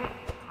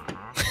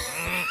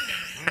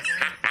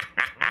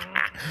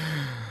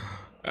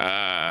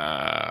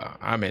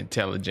 I'm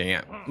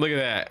intelligent. Look at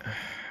that.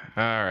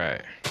 All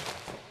right.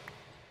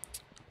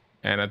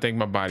 And I think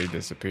my body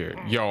disappeared.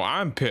 Yo,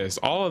 I'm pissed.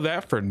 All of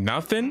that for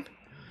nothing?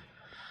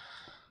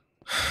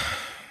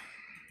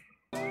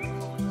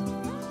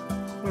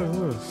 What is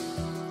this?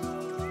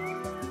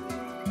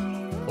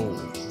 Oh,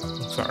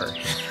 I'm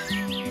sorry.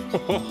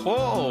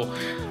 Oh,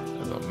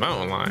 there's a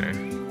mountain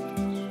lion.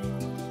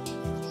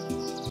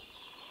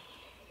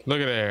 Look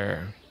at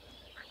there.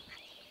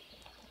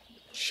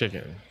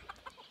 Chicken.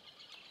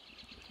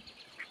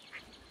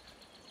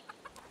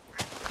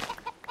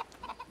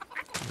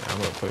 I'm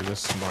gonna play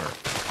this smart.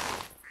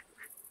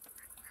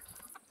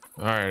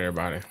 All right,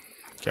 everybody,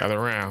 gather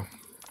around.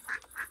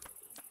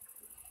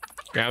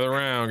 Gather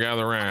around,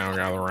 gather around,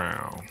 gather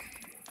around.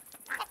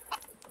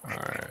 All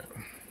right.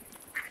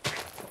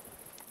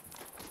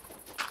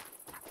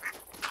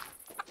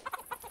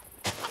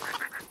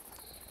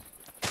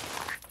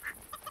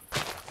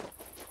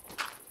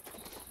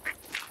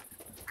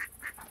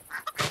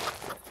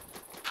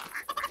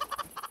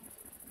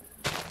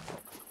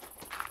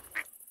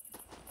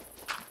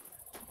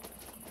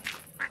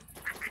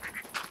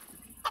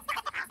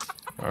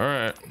 All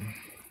right.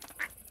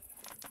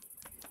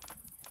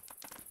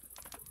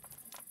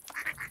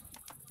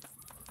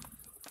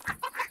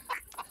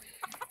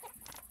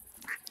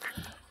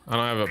 I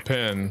don't have a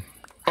pen.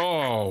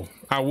 Oh,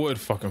 I would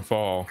fucking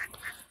fall.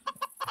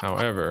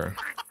 However,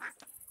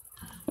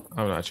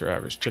 I'm not your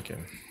average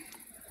chicken.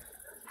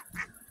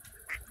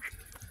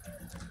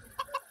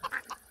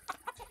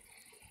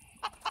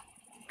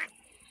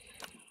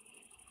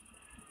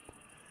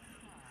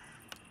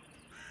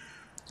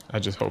 I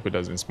just hope it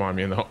doesn't spawn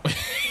me in the hole.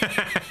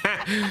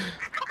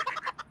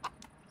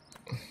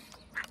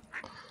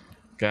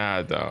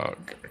 God, dog.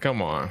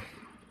 Come on.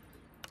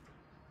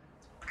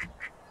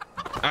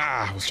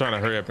 Ah, I was trying to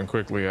hurry up and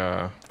quickly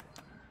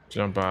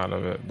jump out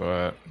of it,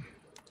 but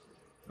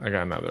I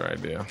got another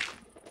idea.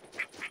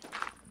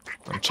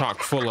 I'm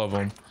chock full of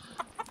them.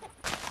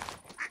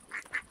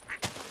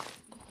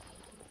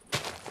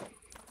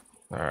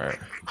 All right.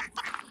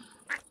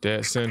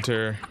 Dead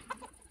center.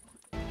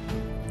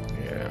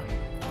 Yeah.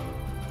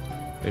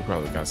 They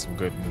probably got some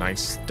good,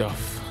 nice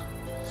stuff.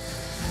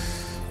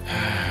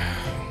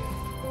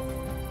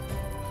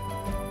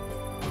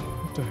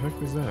 What the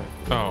heck is that?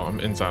 Oh, I'm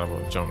inside of a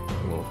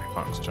little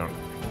box junk.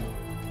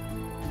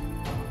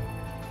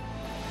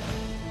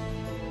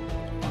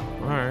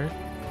 All right.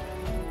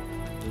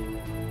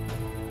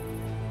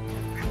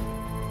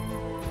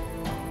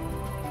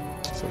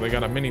 So they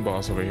got a mini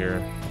boss over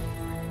here.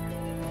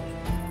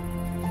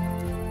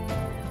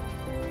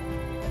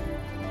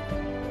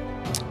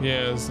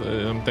 Yes,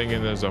 I'm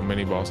thinking there's a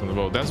mini boss on the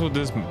boat. That's what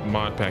this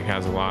mod pack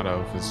has a lot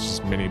of. It's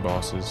just mini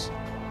bosses.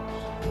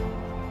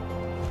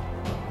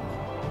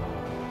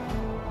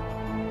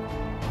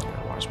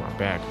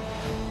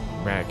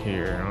 back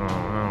here.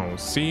 I don't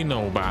see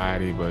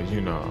nobody, but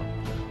you know,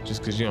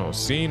 just because you don't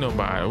see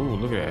nobody. Ooh,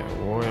 look at that.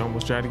 Boy,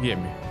 almost tried to get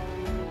me.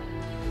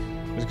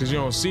 Just because you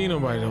don't see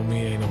nobody don't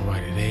mean ain't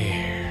nobody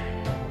there.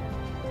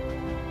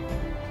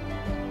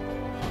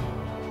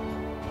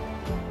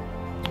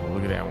 Oh,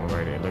 look at that one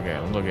right there. Look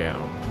at him. Look at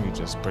him. He's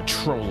just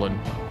patrolling.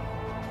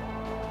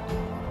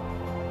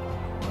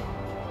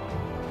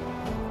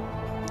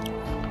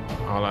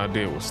 All I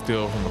did was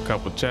steal from a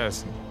couple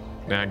chests.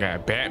 Now I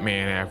got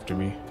Batman after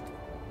me.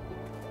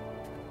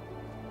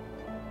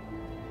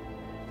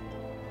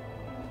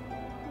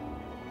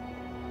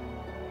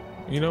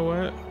 You know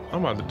what?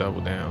 I'm about to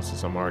double down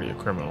since I'm already a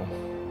criminal.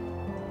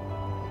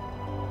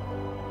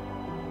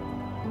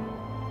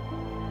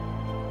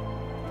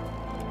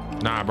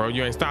 Nah, bro,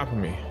 you ain't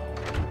stopping me.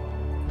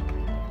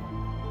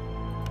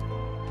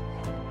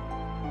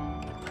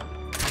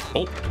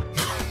 Oh.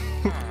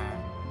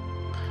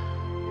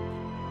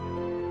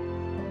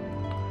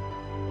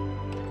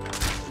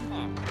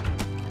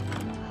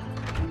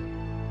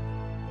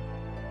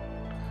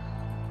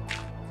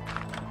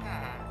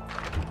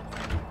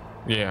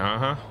 Yeah,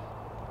 uh-huh.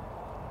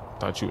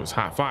 Thought you was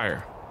hot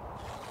fire.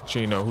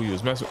 Sure you know who you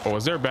was messing with. Oh,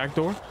 is there a back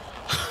door?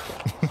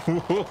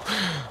 Look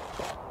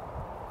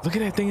at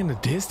that thing in the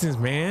distance,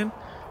 man.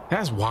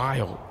 That's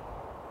wild.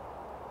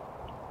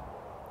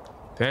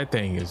 That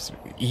thing is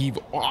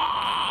evil. Oh,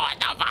 what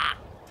the fuck?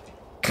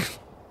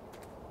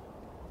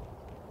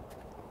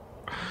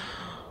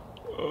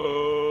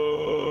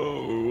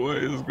 Oh, what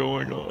is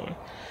going on?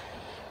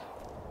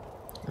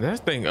 That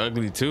thing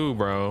ugly too,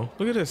 bro.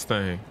 Look at this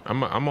thing.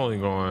 I'm only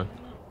going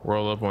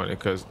roll up on it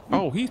because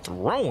he's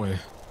throwing.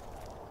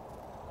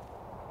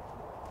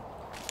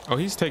 Oh,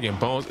 he's taking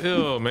bones.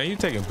 Ew, man, you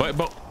taking butt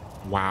bone.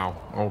 Wow.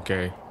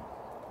 Okay.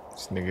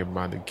 This nigga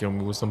about to kill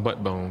me with some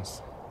butt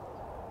bones.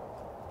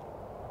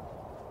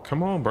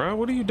 Come on, bro.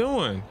 What are you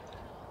doing?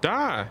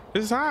 Die.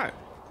 It's hot.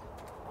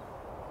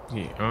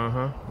 Yeah.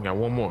 Uh-huh. Got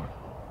one more.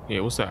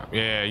 Yeah. What's up?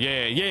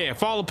 Yeah.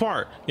 Fall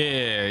apart.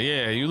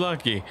 Yeah. You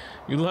lucky.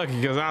 You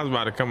lucky because I was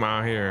about to come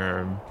out here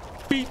and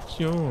beat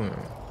you.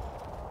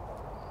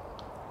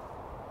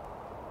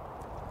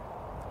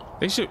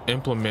 They should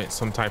implement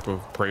some type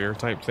of prayer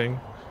type thing,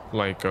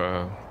 like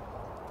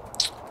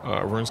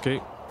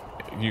RuneScape.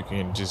 You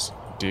can just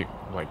dig,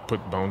 like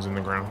put bones in the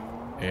ground,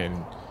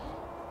 and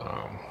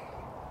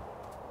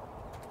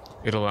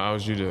it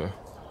allows you to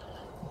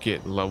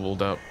get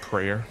leveled up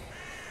prayer.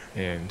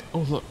 And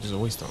oh look, there's a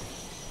waystone.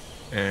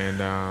 And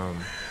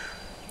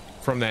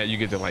from that you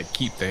get to like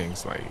keep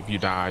things. Like if you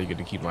die, you get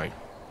to keep like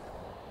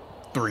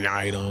 3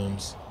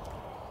 items,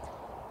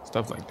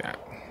 stuff like that.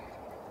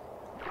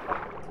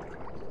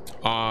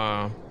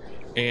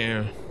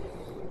 And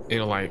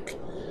it'll like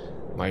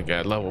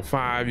at level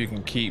 5 you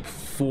can keep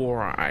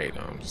 4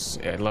 items.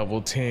 At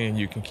level 10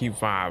 you can keep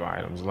 5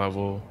 items.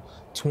 Level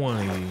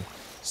 20,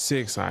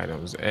 6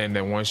 items. And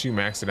then once you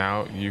max it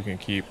out, you can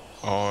keep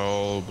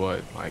all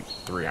but like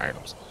 3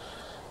 items.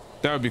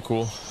 That would be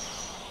cool.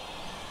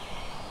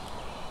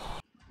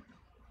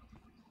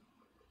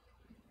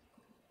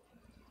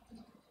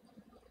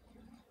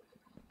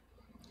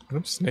 Are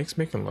them snakes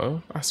making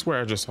love? I swear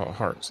I just saw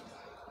hearts.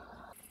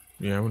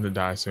 Yeah, I'm gonna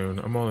die soon.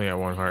 I'm only at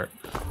 1 heart.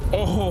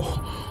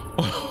 Oh,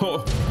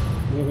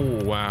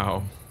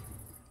 wow.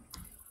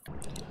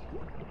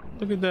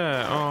 Look at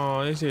that.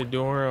 Oh, it's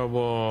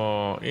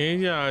adorable.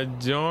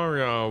 It's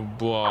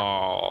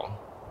adorable.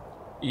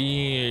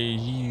 Yeah,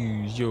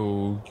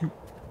 you.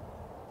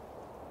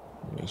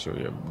 Make sure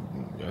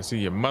I see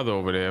your mother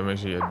over there. Make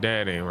sure your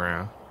dad ain't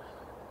around.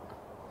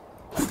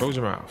 Close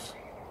your mouth.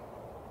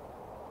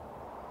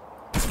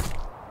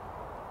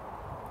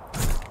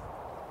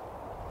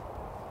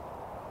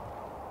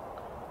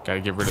 Gotta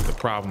get rid of the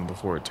problem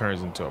before it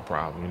turns into a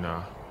problem, you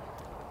know.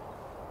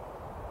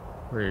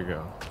 Where you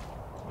go?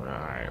 All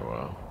right,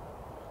 well,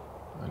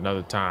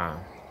 another time.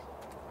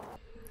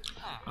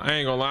 I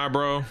ain't gonna lie,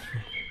 bro.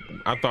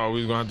 I thought we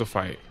was gonna have to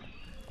fight.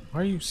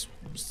 Why are you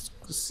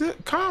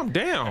sit? Calm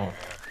down.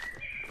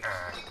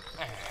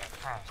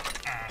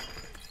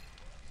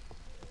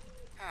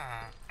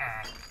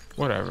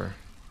 Whatever.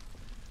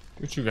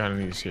 What you got in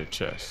these here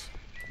chests?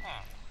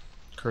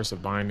 Curse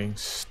of binding,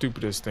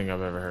 stupidest thing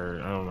I've ever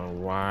heard. I don't know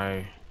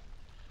why.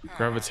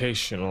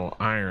 Gravitational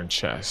iron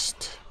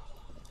chest.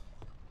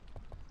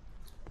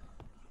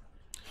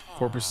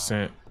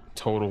 4%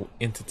 total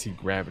entity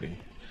gravity.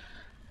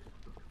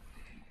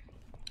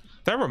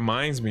 That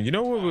reminds me, you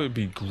know what would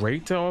be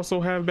great to also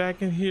have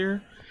back in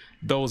here?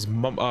 Those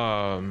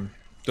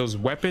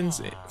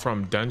weapons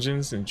from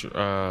dungeons and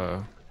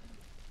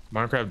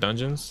Minecraft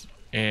dungeons,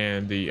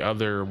 and the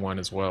other one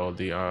as well,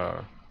 the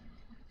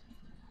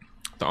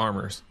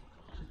armors,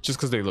 just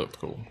because they looked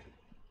cool.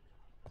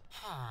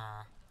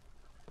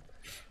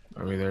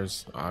 I mean,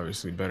 there's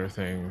obviously better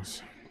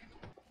things.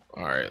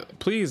 All right,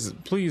 please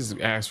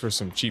ask for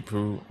some cheap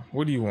food.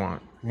 What do you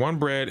want? 1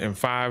 bread and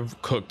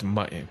 5 cooked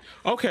mutton.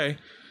 Okay,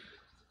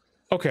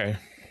 I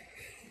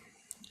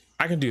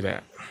can do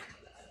that.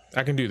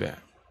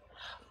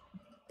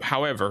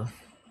 However,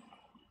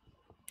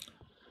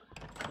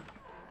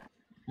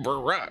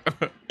 Bruh.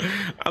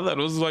 I thought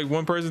it was like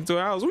one person to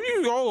a house. Who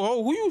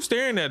you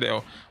staring at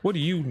though? What do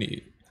you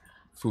need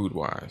food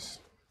wise?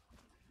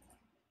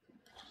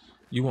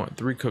 You want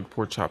 3 cooked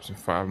pork chops and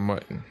 5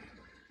 mutton.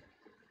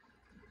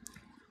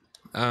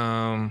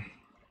 Oh,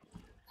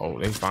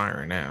 they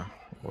firing now.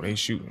 Oh, they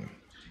shooting.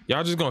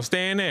 Y'all just gonna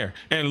stand there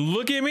and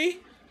look at me?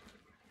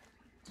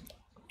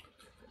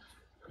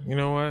 You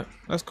know what?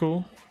 That's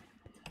cool.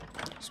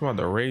 Just about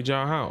to raid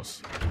y'all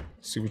house.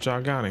 See what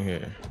y'all got in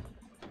here.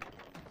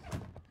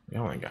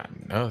 Y'all ain't got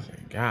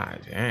nothing. God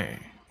dang.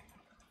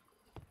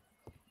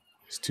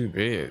 It's 2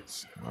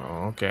 beds.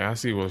 Oh, okay. I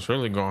see what's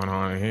really going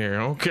on in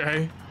here.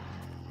 Okay.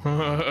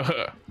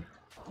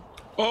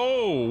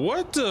 Oh,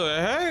 what the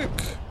heck?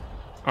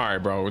 All right,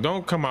 bro.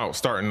 Don't come out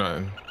starting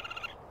nothing.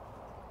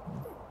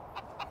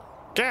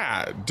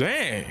 God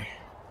dang.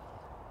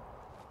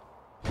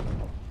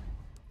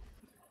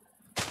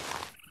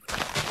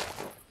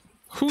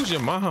 Who's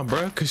your mom,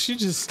 bro? Cause she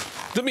just,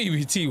 the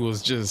EBT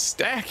was just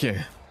stacking.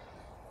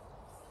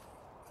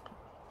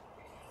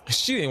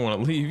 She didn't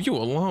want to leave you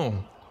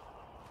alone.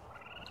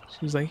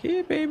 She was like,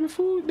 here, baby,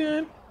 food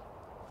done.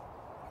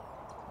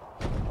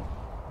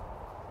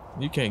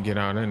 You can't get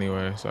out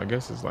anyway, so I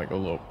guess it's like a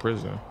little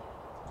prison.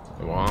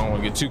 Well, I don't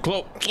want to get too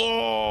close.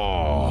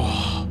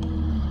 Oh,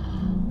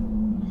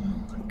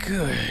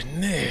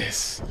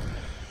 goodness.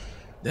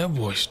 That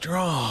boy's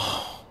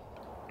strong.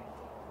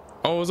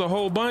 Oh, it's a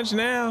whole bunch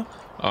now?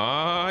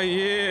 Ah,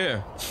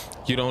 yeah.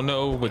 You don't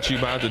know, but you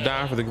about to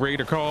die for the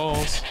greater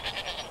cause.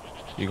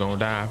 You're gonna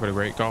die for the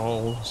great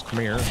cause. Come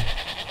here.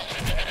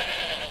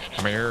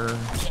 Come here.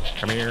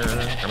 Come here.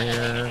 Come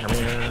here. Come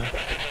here.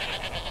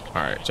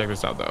 All right, check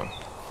this out though.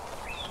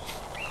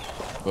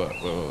 Look.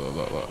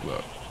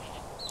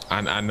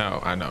 I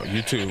know.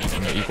 You too.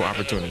 I'm an equal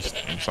opportunist.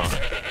 I'm sorry.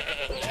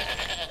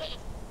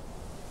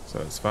 So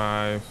it's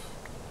 5.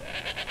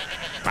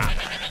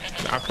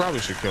 I probably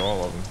should kill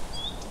all of them.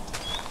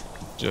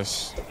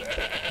 Just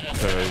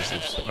because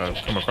if I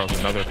come across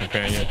another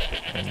companion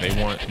and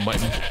they want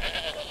mutton,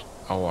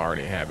 I'll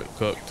already have it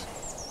cooked,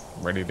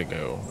 ready to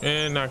go.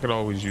 And I could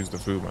always use the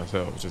food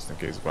myself just in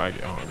case if I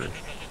get hungry.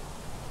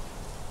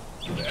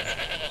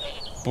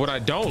 What I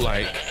don't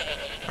like,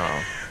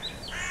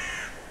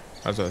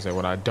 that's what I said.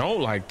 What I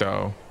don't like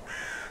though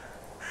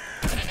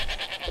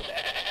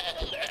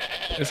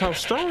is how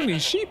strong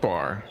these sheep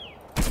are.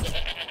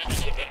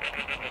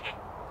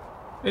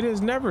 It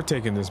has never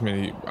taken this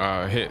many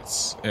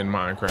hits in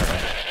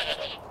Minecraft.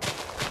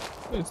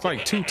 It's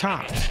like 2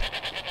 tops.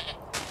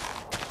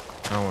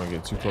 I don't want to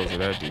get too close to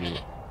that dude.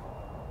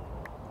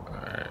 All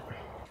right.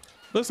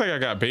 Looks like I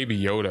got Baby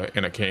Yoda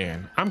in a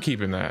can. I'm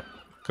keeping that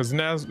because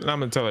now I'm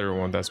gonna tell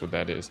everyone that's what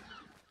that is.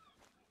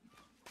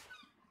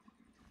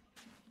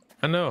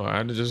 I know.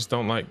 I just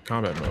don't like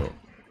combat mode.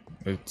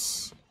 I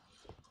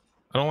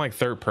don't like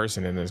third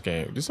person in this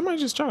game. Did somebody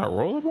just try to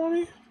roll up on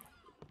me?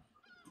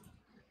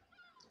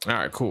 All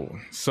right, cool.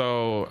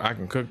 So I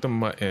can cook the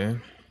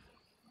mutton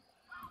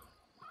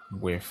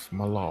with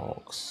my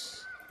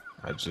logs.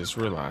 I just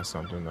realized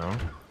something though.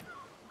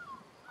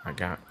 I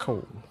got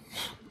coal.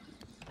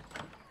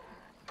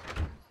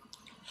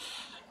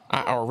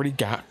 I already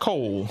got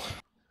coal.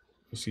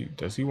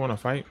 Does he want to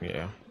fight?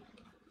 Yeah.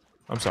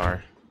 I'm sorry.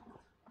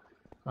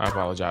 I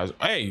apologize.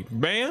 Hey,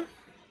 man.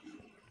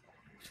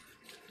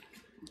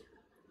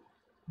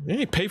 You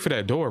ain't pay for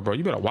that door, bro.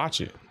 You better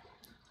watch it.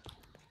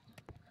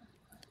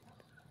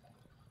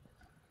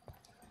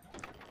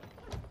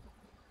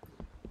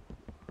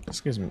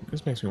 This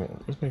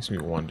makes me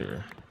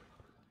wonder.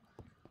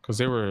 Cause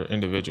they were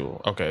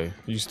individual. Okay,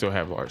 you still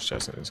have large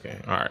chests in this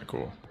game. All right,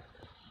 cool.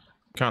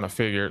 Kind of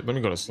figured. Let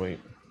me go to sleep.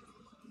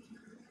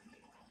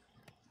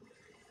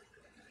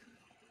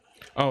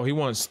 Oh, he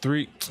wants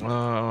 3.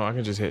 I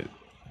can just hit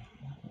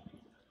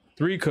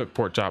 3 cooked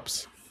pork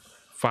chops,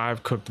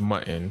 5 cooked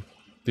mutton.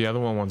 The other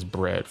one wants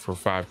bread for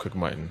 5 cooked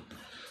mutton.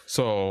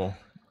 So,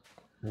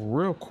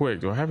 real quick,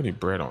 do I have any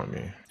bread on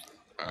me?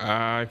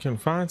 I can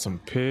find some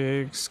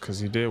pigs because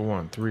he did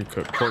want 3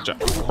 cooked pork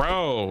chops.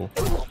 Bro,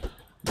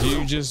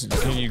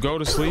 can you go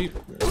to sleep?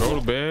 Go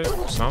to bed?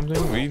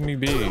 Something? Leave me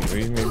be.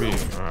 Leave me be.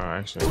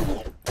 Actually,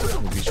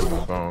 let me beat you with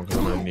my bone because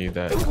I'm gonna need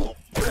that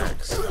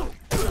axe.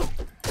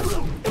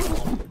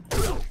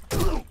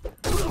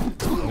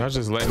 Y'all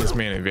just letting this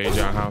man invade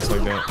y'all house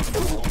like that?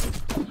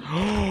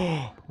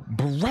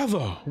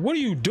 Brother, what are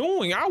you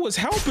doing? I was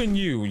helping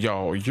you.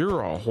 Yo,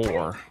 you're a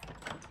whore.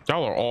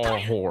 Y'all are all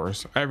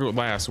whores. Every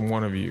last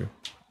one of you.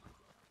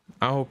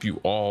 I hope you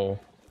all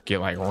get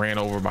like ran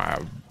over by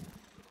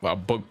a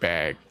book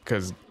bag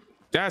because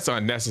that's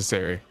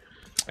unnecessary.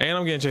 And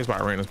I'm getting chased by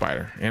a random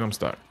spider and I'm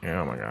stuck.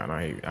 Oh my god,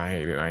 I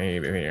hate it. I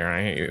hate it here.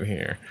 I hate it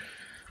here.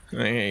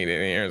 I hate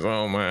it here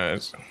so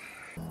much.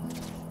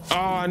 Oh,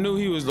 I knew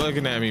he was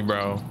looking at me,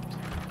 bro.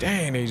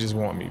 Dang, they just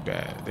want me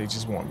bad. They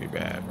just want me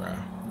bad, bro.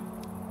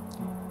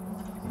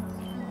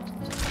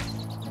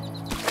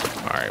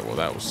 All right, well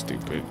that was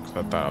stupid.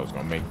 I thought I was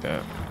gonna make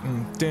that.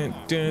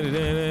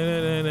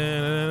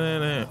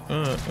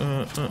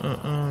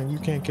 You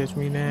can't catch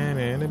me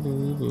now,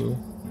 boo boo.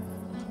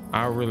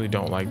 I really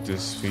don't like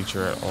this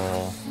feature at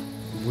all.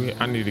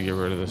 I need to get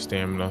rid of the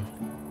stamina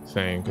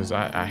thing because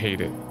I hate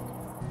it.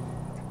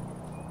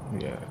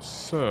 Yeah,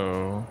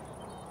 so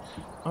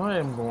I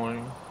am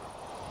going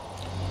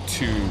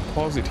to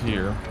pause it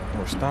here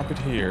or stop it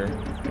here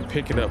and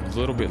pick it up a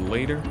little bit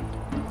later.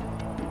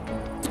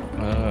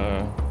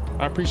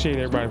 I appreciate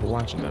everybody for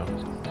watching though.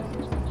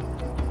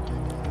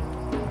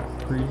 I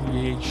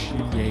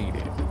appreciate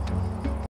it.